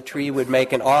described how the tree would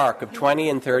make an arc of 20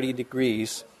 and 30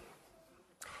 degrees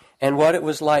and what it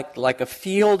was like a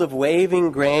field of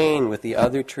waving grain with the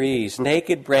other trees,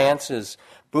 naked branches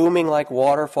booming like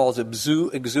waterfalls,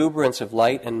 exuberance of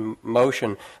light and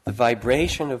motion, the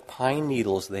vibration of pine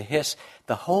needles, the hiss,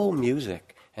 the whole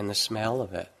music and the smell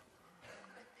of it.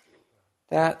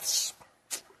 That's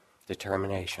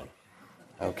determination.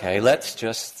 Okay, let's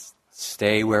just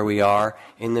stay where we are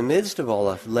in the midst of all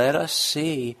of it. Let us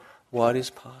see what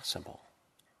is possible.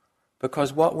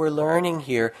 Because what we're learning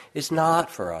here is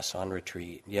not for us on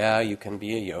retreat. Yeah, you can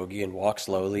be a yogi and walk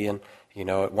slowly, and,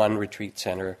 at one retreat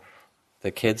center,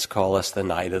 the kids call us the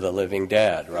Night of the Living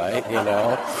Dead, right?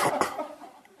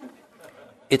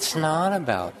 It's not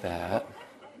about that.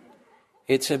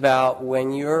 It's about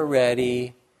when you're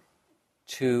ready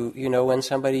to, when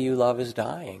somebody you love is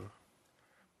dying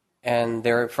and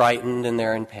they're frightened and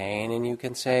they're in pain, and you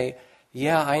can say,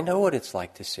 yeah, I know what it's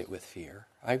like to sit with fear.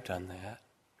 I've done that.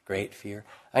 Great fear.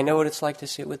 I know what it's like to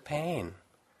sit with pain.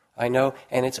 I know,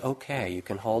 and it's okay. You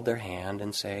can hold their hand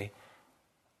and say,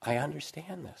 I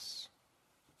understand this.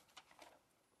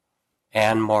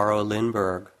 Anne Morrow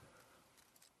Lindbergh,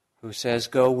 who says,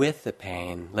 go with the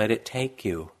pain, let it take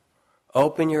you.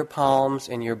 Open your palms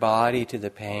and your body to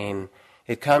the pain.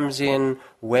 It comes in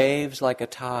waves like a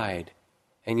tide,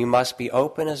 and you must be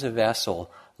open as a vessel,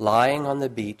 lying on the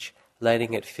beach,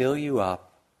 letting it fill you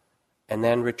up, and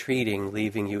then retreating,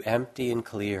 leaving you empty and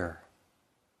clear.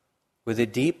 With a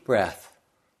deep breath,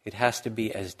 it has to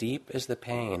be as deep as the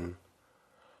pain.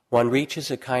 One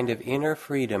reaches a kind of inner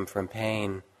freedom from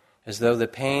pain, as though the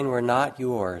pain were not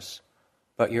yours,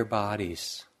 but your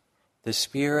body's. The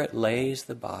Spirit lays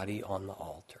the body on the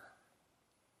altar.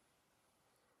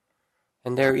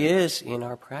 And there is in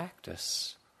our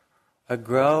practice a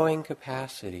growing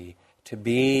capacity to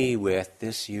be with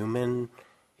this human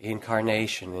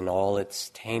incarnation in all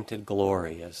its tainted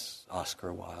glory, as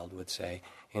Oscar Wilde would say,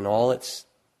 in all its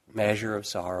measure of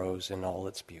sorrows and all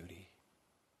its beauty.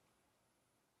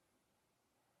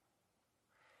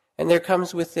 And there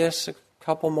comes with this a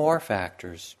couple more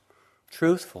factors.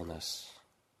 Truthfulness.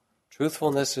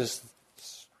 Truthfulness is,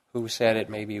 who said it?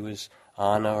 Maybe it was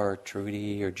Anna or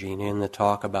Trudy or Gina in the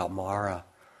talk about Mara.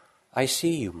 I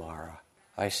see you, Mara.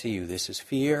 I see you. This is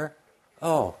fear.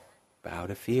 Oh, bow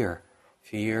to fear.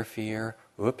 Fear, fear.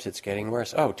 Oops, it's getting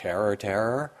worse. Oh, terror,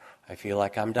 terror. I feel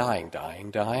like I'm dying, dying,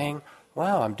 dying.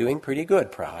 Wow, I'm doing pretty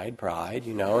good. Pride, pride,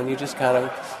 and you just kind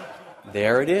of,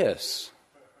 there it is.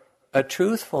 A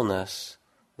truthfulness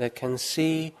that can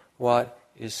see what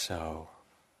is so.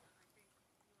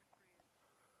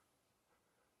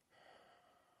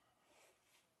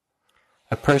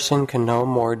 A person can no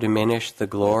more diminish the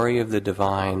glory of the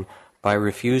divine by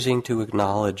refusing to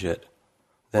acknowledge it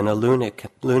than a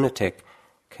lunatic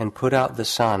can put out the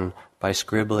sun by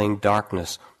scribbling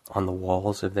darkness on the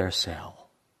walls of their cell.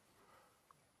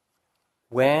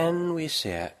 When we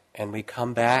sit and we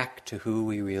come back to who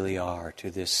we really are, to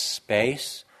this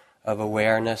space of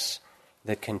awareness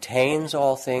that contains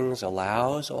all things,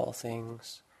 allows all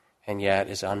things, and yet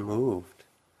is unmoved.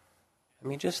 I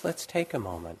mean, just let's take a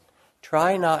moment.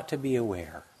 Try not to be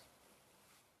aware.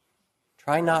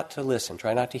 Try not to listen.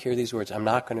 Try not to hear these words. I'm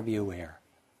not going to be aware.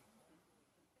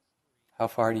 How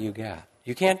far do you get?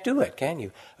 You can't do it, can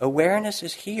you? Awareness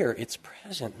is here. It's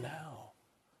present now.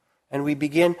 And we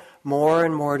begin more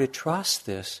and more to trust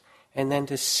this, and then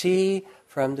to see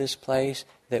from this place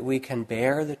that we can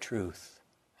bear the truth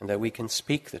and that we can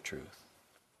speak the truth.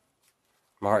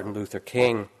 Martin Luther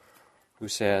King, who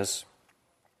says,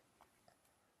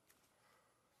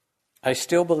 I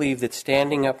still believe that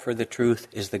standing up for the truth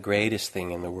is the greatest thing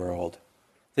in the world.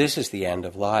 This is the end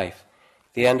of life.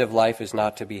 The end of life is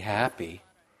not to be happy.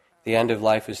 The end of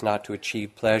life is not to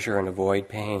achieve pleasure and avoid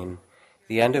pain.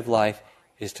 The end of life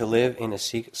is to live in a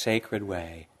sacred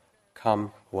way,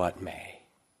 come what may.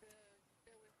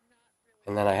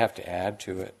 And then I have to add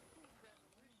to it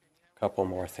a couple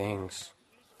more things.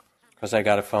 Because I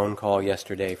got a phone call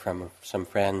yesterday from some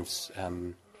friends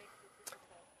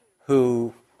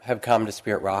who have come to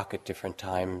Spirit Rock at different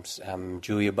times,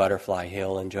 Julia Butterfly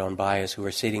Hill and Joan Baez, who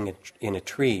were sitting in a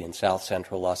tree in south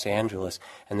central Los Angeles,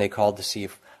 and they called to see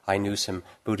if I knew some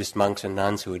Buddhist monks and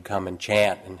nuns who would come and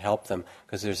chant and help them,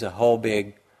 because there's a whole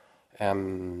big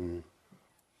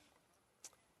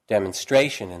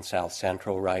demonstration in south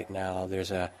central right now. There's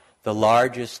the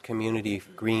largest community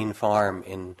green farm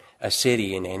in a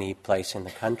city in any place in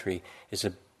the country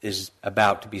is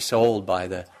about to be sold by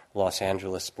the Los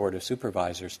Angeles Board of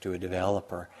Supervisors to a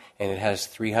developer, and it has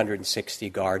 360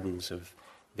 gardens of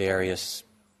various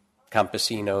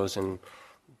campesinos and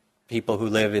people who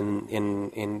live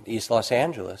in East Los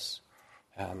Angeles.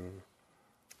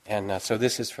 So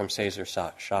this is from Cesar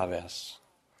Chavez.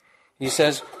 He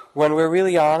says, when we're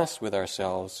really honest with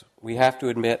ourselves, we have to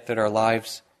admit that our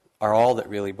lives are all that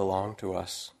really belong to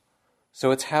us.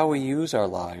 So it's how we use our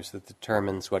lives that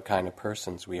determines what kind of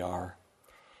persons we are.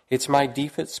 It's my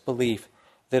deepest belief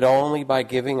that only by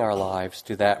giving our lives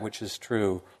to that which is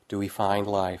true do we find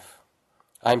life.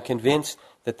 I'm convinced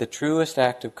that the truest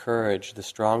act of courage, the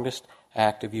strongest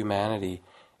act of humanity,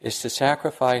 is to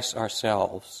sacrifice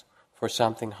ourselves for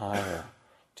something higher.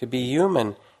 To be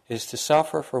human is to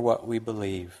suffer for what we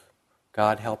believe.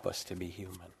 God help us to be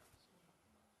human.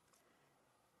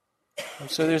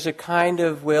 And so there's a kind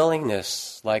of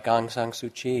willingness, like Aung San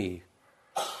Suu Kyi,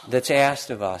 that's asked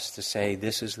of us to say,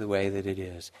 this is the way that it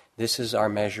is. This is our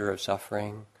measure of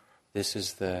suffering. This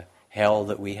is the hell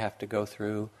that we have to go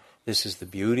through. This is the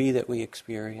beauty that we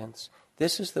experience.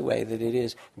 This is the way that it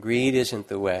is. Greed isn't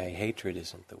the way. Hatred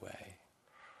isn't the way.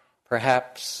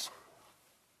 Perhaps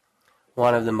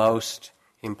one of the most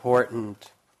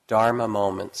important Dharma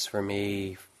moments for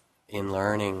me in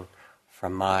learning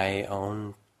from my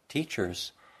own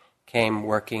teachers came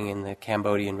working in the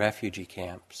Cambodian refugee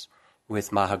camps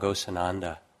with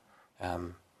Mahaghosananda,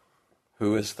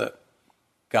 who is the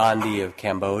Gandhi of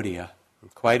Cambodia.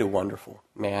 Quite a wonderful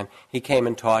man. He came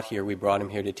and taught here. We brought him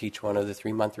here to teach one of the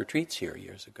 3-month retreats here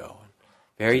years ago.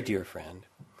 Very dear friend.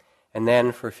 And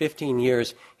then for 15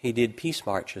 years, he did peace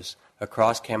marches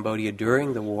across Cambodia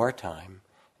during the wartime.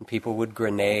 And people would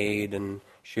grenade and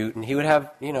shoot. And he would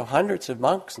have, hundreds of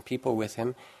monks and people with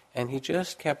him. And he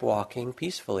just kept walking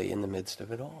peacefully in the midst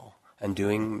of it all and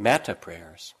doing metta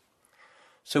prayers.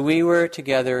 So we were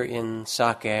together in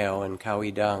Sa Kaeo and Khao I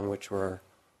Dung, which were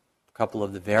a couple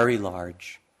of the very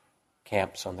large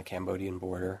camps on the Cambodian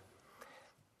border.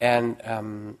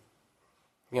 And,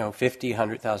 50,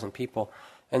 100,000 people.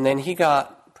 And then he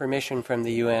got permission from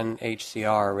the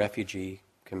UNHCR refugee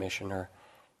commissioner.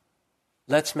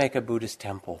 Let's make a Buddhist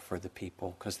temple for the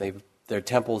people, because their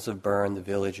temples have burned, the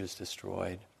village is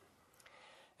destroyed.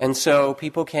 And so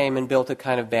people came and built a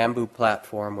kind of bamboo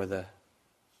platform with a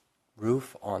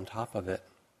roof on top of it.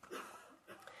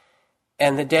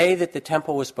 And the day that the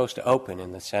temple was supposed to open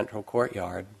in the central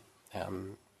courtyard,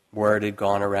 word had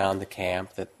gone around the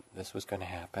camp that this was going to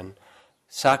happen.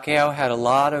 Sa Kaeo had a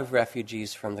lot of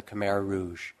refugees from the Khmer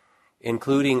Rouge,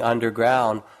 including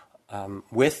underground.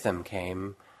 With them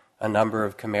came a number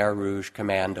of Khmer Rouge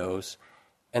commandos.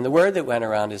 And the word that went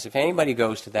around is, if anybody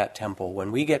goes to that temple,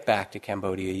 when we get back to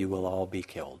Cambodia, you will all be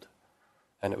killed.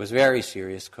 And it was very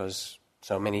serious because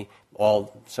so many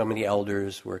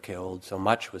elders were killed, so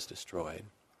much was destroyed.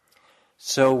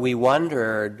 So we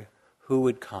wondered who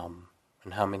would come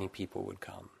and how many people would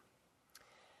come.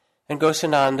 And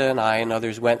Ghosananda and I and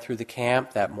others went through the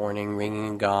camp that morning,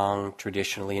 ringing a gong,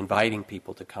 traditionally inviting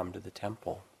people to come to the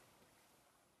temple.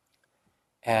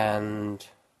 And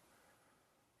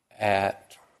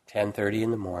at 10:30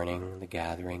 in the morning, the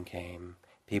gathering came.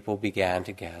 People began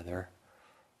to gather.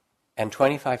 And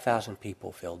 25,000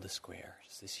 people filled the square.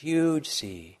 It's this huge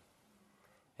sea.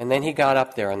 And then he got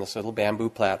up there on this little bamboo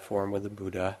platform with the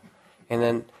Buddha. And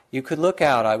then you could look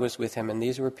out, I was with him, and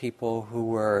these were people who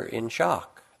were in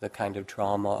shock, the kind of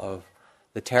trauma of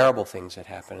the terrible things that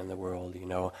happen in the world,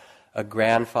 a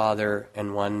grandfather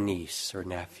and one niece or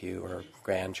nephew or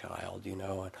grandchild,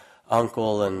 an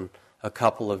uncle and a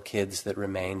couple of kids that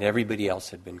remained. Everybody else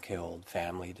had been killed,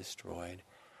 family destroyed.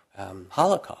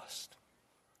 Holocaust.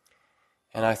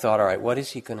 And I thought, all right, what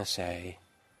is he going to say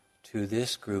to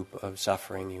this group of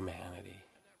suffering humanity?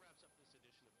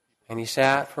 And he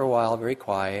sat for a while very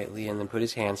quietly and then put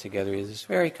his hands together. He was this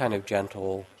very kind of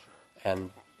gentle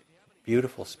and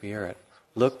beautiful spirit.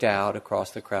 Looked out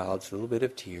across the crowds, a little bit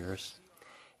of tears.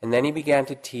 And then he began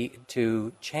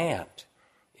to chant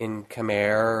in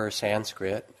Khmer or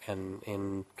Sanskrit and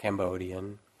in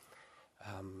Cambodian.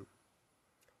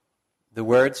 The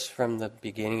words from the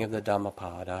beginning of the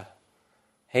Dhammapada: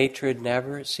 hatred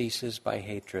never ceases by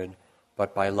hatred,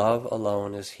 but by love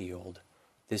alone is healed.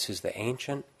 This is the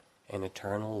ancient and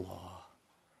eternal law.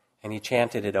 And he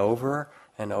chanted it over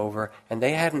and over, and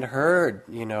they hadn't heard,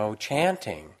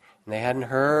 chanting. And they hadn't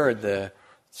heard the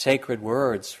sacred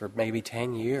words for maybe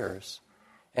 10 years.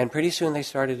 And pretty soon they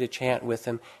started to chant with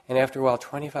him, and after a while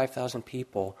 25,000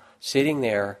 people sitting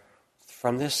there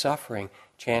from this suffering,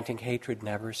 chanting, hatred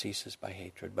never ceases by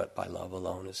hatred, but by love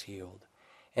alone is healed.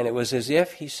 And it was as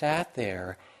if he sat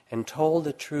there and told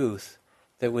a truth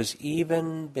that was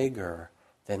even bigger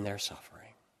than their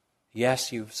suffering.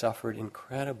 Yes, you've suffered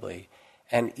incredibly,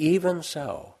 and even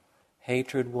so,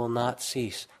 hatred will not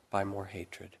cease by more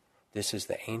hatred. This is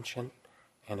the ancient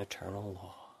and eternal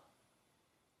law.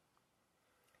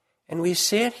 And we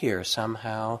sit here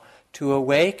somehow to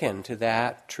awaken to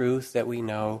that truth that we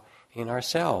know in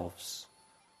ourselves.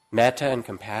 Metta and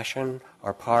compassion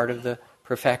are part of the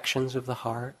perfections of the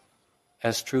heart,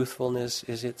 as truthfulness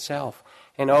is itself.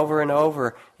 And over,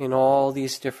 in all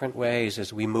these different ways,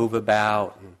 as we move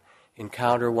about and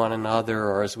encounter one another,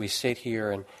 or as we sit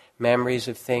here and memories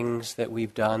of things that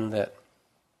we've done that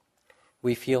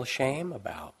we feel shame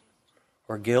about,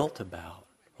 or guilt about,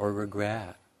 or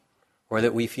regret, or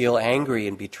that we feel angry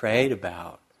and betrayed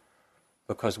about,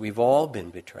 because we've all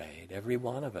been betrayed, every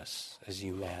one of us as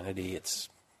humanity.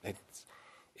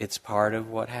 It's part of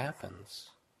what happens.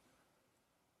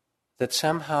 That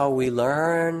somehow we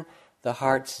learn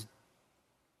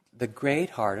the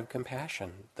great heart of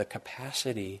compassion, the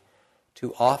capacity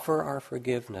to offer our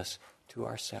forgiveness to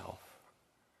ourselves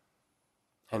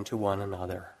and to one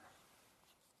another.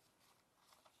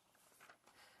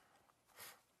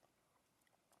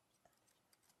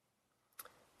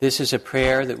 This is a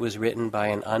prayer that was written by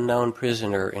an unknown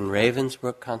prisoner in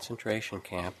Ravensbrück concentration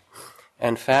camp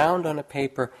and found on a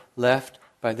paper left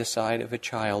by the side of a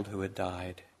child who had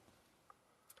died.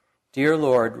 Dear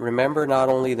Lord, remember not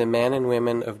only the men and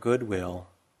women of goodwill,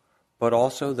 but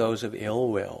also those of ill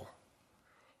will.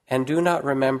 And do not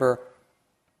remember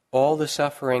all the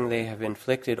suffering they have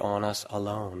inflicted on us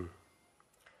alone,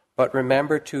 but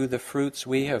remember too the fruits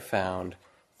we have found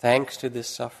thanks to this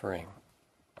suffering.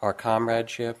 Our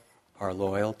comradeship, our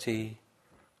loyalty,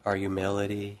 our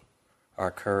humility,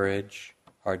 our courage,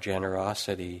 our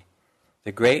generosity,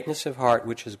 the greatness of heart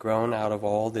which has grown out of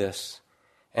all this.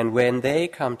 And when they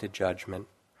come to judgment,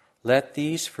 let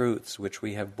these fruits which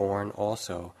we have borne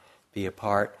also be a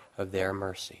part of their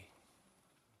mercy.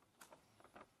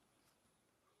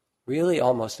 Really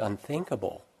almost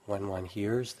unthinkable when one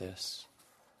hears this.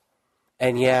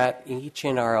 And yet, each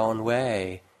in our own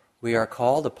way, we are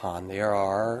called upon. There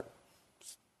are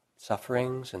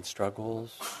sufferings and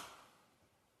struggles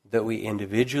that we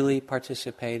individually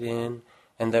participate in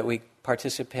and that we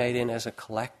participate in as a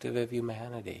collective of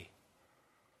humanity.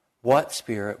 What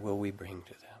spirit will we bring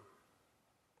to them?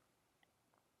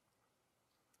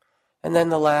 And then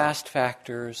the last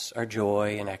factors are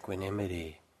joy and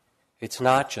equanimity. It's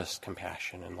not just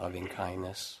compassion and loving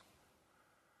kindness,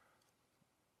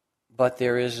 but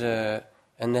there is a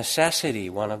necessity,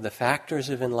 one of the factors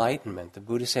of enlightenment. The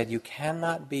Buddha said you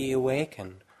cannot be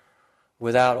awakened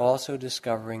without also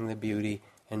discovering the beauty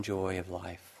and joy of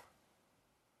life.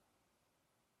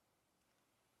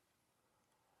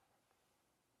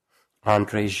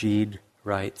 André Gide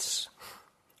writes,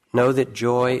 know that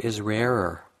joy is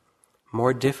rarer,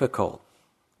 more difficult,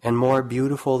 and more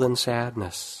beautiful than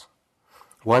sadness.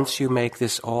 Once you make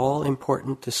this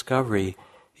all-important discovery,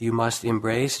 you must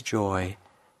embrace joy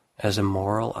as a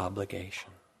moral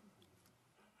obligation.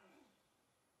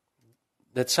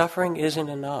 That suffering isn't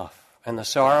enough, and the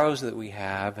sorrows that we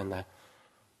have and the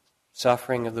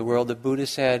suffering of the world, the Buddha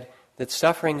said that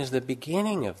suffering is the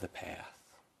beginning of the path.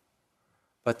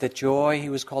 But the joy, he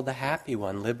was called the happy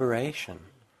one, liberation,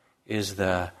 is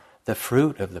the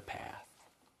fruit of the path.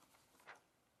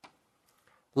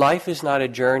 Life is not a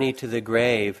journey to the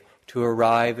grave to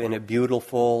arrive in a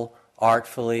beautiful,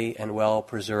 artfully and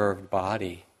well-preserved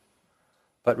body,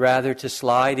 but rather to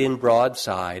slide in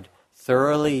broadside,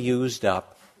 thoroughly used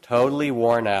up, totally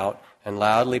worn out, and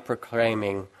loudly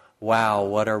proclaiming, "Wow,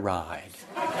 what a ride."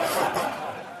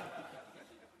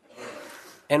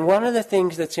 And one of the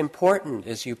things that's important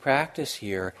as you practice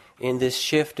here in this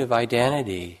shift of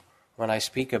identity, when I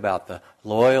speak about the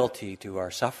loyalty to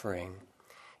our suffering,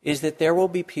 is that there will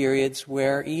be periods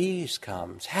where ease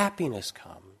comes, happiness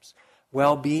comes,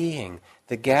 well-being,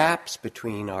 the gaps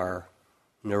between our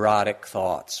neurotic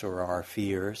thoughts or our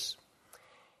fears.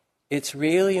 It's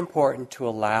really important to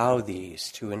allow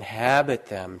these, to inhabit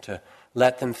them, to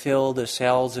let them fill the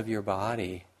cells of your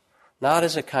body, not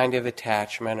as a kind of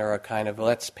attachment or a kind of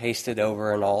let's paste it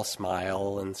over and all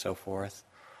smile and so forth,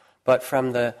 but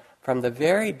from the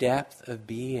very depth of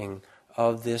being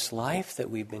of this life that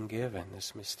we've been given,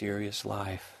 this mysterious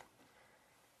life.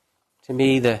 To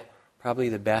me, probably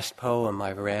the best poem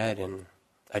I've read in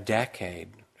a decade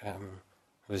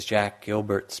was Jack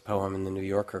Gilbert's poem in The New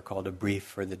Yorker called A Brief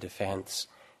for the Defense,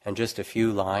 and just a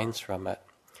few lines from it.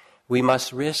 We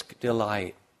must risk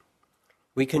delight.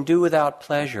 We can do without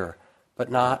pleasure,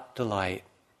 but not delight,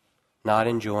 not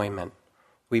enjoyment.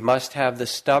 We must have the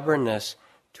stubbornness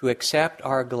to accept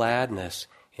our gladness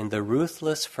in the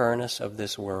ruthless furnace of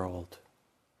this world.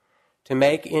 To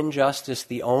make injustice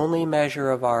the only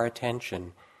measure of our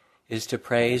attention is to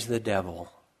praise the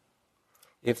devil.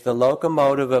 If the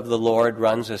locomotive of the Lord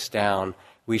runs us down,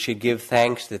 we should give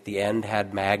thanks that the end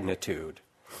had magnitude.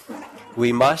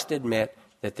 We must admit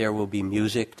that there will be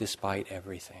music despite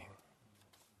everything.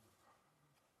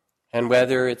 And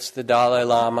whether it's the Dalai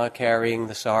Lama carrying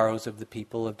the sorrows of the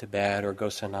people of Tibet or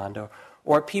Gosananda,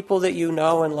 or people that you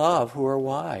know and love who are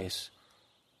wise,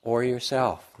 or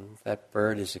yourself, that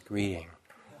bird is a greeting,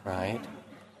 right?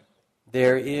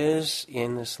 There is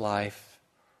in this life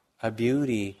a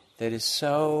beauty that is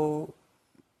so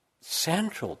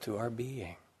central to our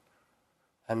being.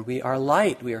 And we are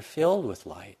light, we are filled with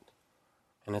light.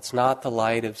 And it's not the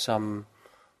light of some,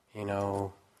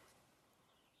 kind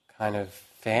of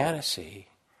fantasy.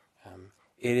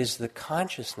 It is the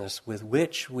consciousness with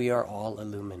which we are all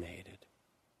illuminated.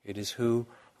 It is who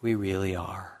we really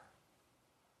are.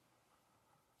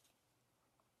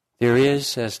 There is,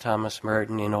 says Thomas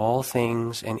Merton, in all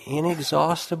things an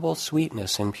inexhaustible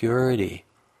sweetness and purity,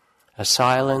 a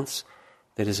silence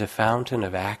that is a fountain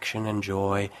of action and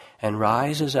joy and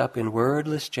rises up in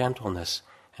wordless gentleness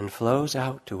and flows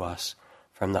out to us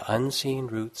from the unseen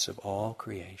roots of all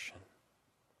creation.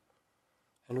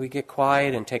 And we get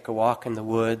quiet and take a walk in the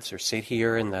woods or sit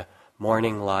here in the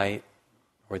morning light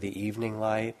or the evening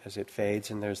light as it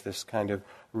fades, and there's this kind of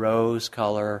rose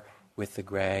color with the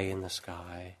gray in the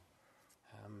sky.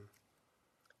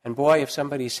 And boy, if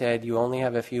somebody said, you only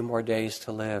have a few more days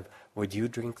to live, would you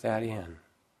drink that in?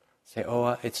 Say,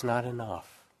 it's not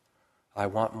enough. I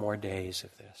want more days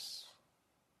of this.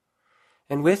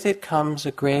 And with it comes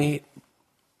a great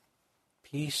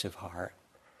peace of heart.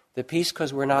 The peace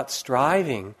because we're not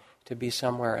striving to be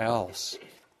somewhere else,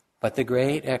 but the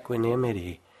great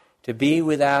equanimity to be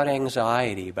without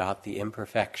anxiety about the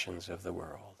imperfections of the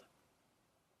world.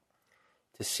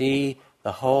 To see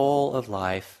the whole of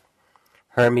life.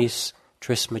 Hermes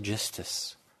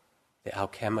Trismegistus, the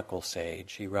alchemical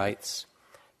sage, he writes,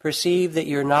 perceive that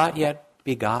you're not yet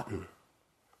begotten,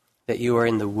 that you are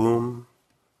in the womb,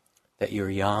 that you're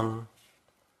young,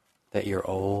 that you're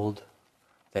old,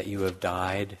 that you have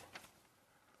died,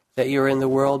 that you're in the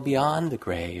world beyond the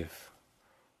grave.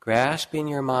 Grasp in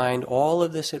your mind all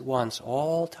of this at once,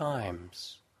 all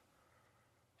times,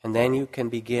 and then you can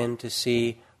begin to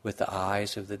see with the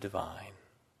eyes of the divine.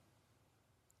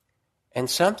 And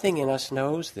something in us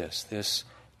knows this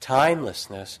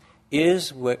timelessness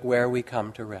is where we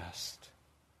come to rest.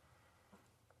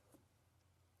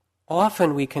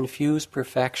 Often we confuse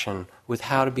perfection with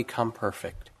how to become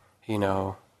perfect.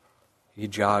 You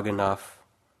jog enough,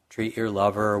 treat your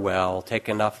lover well, take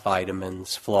enough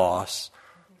vitamins, floss,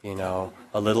 a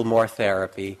little more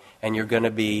therapy, and you're going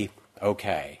to be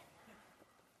okay.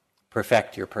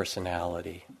 Perfect your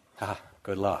personality.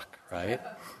 Good luck, right?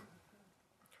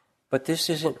 But this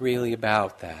isn't really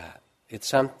about that.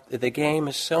 The game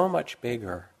is so much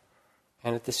bigger,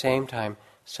 and at the same time,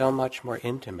 so much more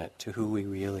intimate to who we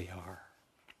really are.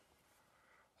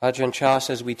 Ajahn Chah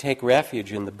says we take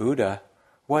refuge in the Buddha.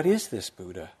 What is this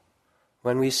Buddha?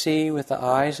 When we see with the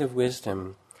eyes of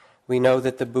wisdom, We know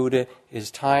that the Buddha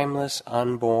is timeless,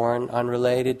 unborn,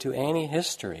 unrelated to any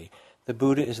history. The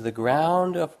Buddha is the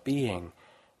ground of being,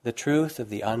 the truth of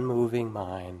the unmoving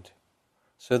mind.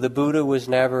 So the Buddha was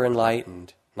never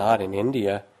enlightened, not in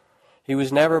India. He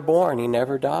was never born, he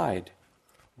never died.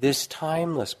 This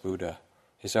timeless Buddha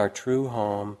is our true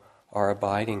home, our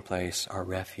abiding place, our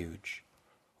refuge.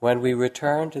 When we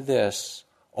return to this,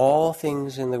 all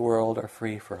things in the world are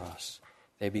free for us.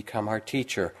 They become our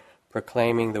teacher,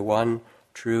 proclaiming the one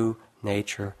true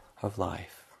nature of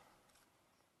life.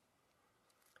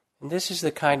 And this is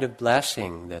the kind of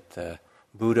blessing that the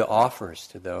Buddha offers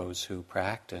to those who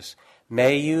practice.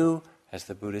 May you, as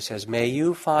the Buddha says, may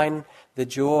you find the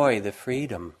joy, the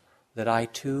freedom that I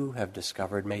too have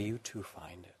discovered. May you too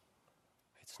find it.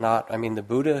 It's not, the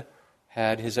Buddha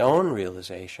had his own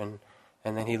realization,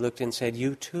 and then he looked and said,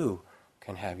 you too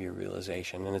can have your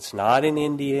realization. And it's not in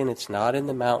India, and it's not in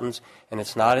the mountains, and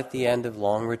it's not at the end of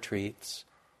long retreats.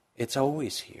 It's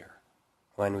always here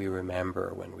when we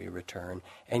remember, when we return.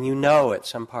 And you know it.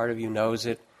 Some part of you knows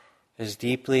it as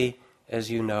deeply as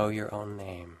you know your own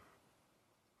name.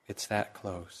 It's that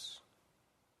close.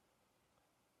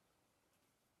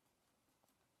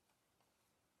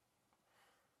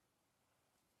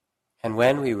 And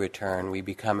when we return, we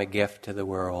become a gift to the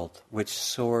world, which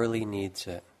sorely needs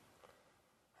it.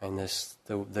 And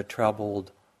the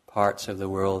troubled parts of the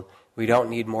world, we don't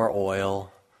need more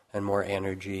oil and more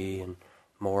energy and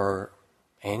more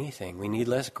anything. We need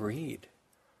less greed,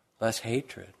 less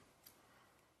hatred,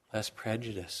 less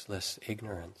prejudice, less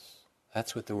ignorance.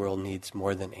 That's what the world needs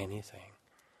more than anything.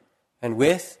 And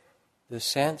with the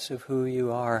sense of who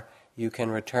you are, you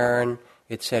can return,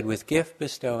 it said, with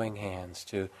gift-bestowing hands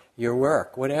to your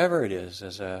work, whatever it is,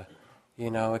 as a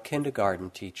kindergarten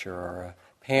teacher or a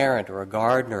parent or a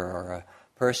gardener or a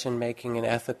person making an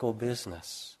ethical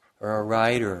business or a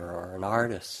writer or an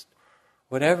artist,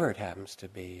 whatever it happens to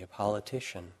be, a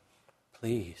politician,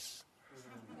 please.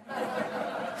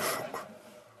 A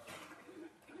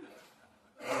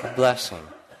blessing.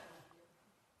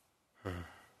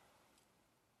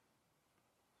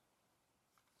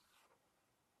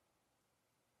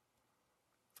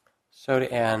 So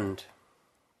to end,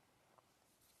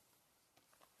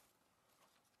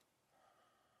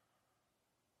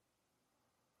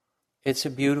 it's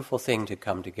a beautiful thing to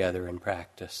come together in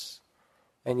practice.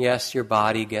 And yes, your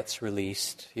body gets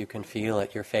released. You can feel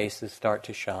it. Your faces start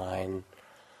to shine.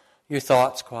 Your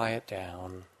thoughts quiet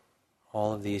down.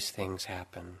 All of these things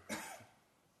happen.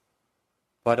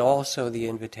 But also the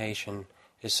invitation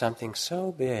is something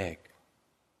so big,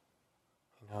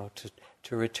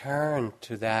 to return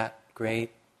to that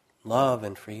great love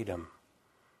and freedom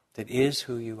that is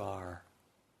who you are.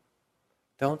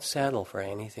 Don't settle for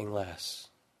anything less.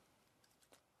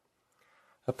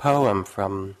 A poem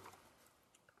from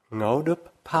Ngodup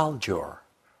Paljor,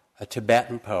 a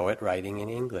Tibetan poet writing in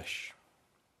English.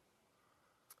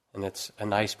 And it's a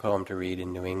nice poem to read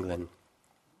in New England.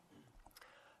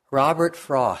 Robert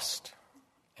Frost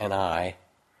and I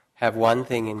have one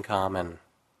thing in common.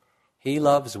 He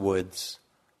loves woods,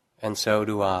 and so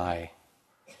do I.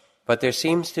 But there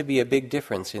seems to be a big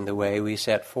difference in the way we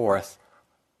set forth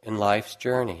in life's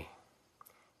journey.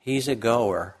 He's a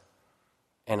goer,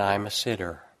 and I'm a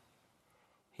sitter.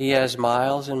 He has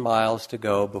miles and miles to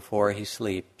go before he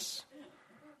sleeps,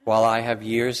 while I have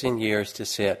years and years to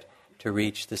sit to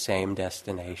reach the same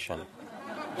destination.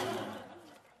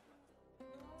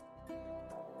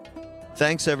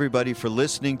 Thanks, everybody, for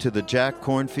listening to the Jack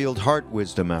Kornfield Heart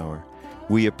Wisdom Hour.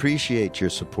 We appreciate your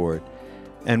support,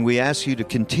 and we ask you to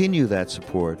continue that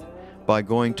support by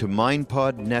going to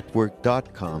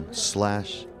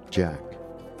mindpodnetwork.com/Jack.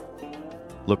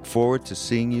 Look forward to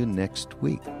seeing you next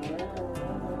week.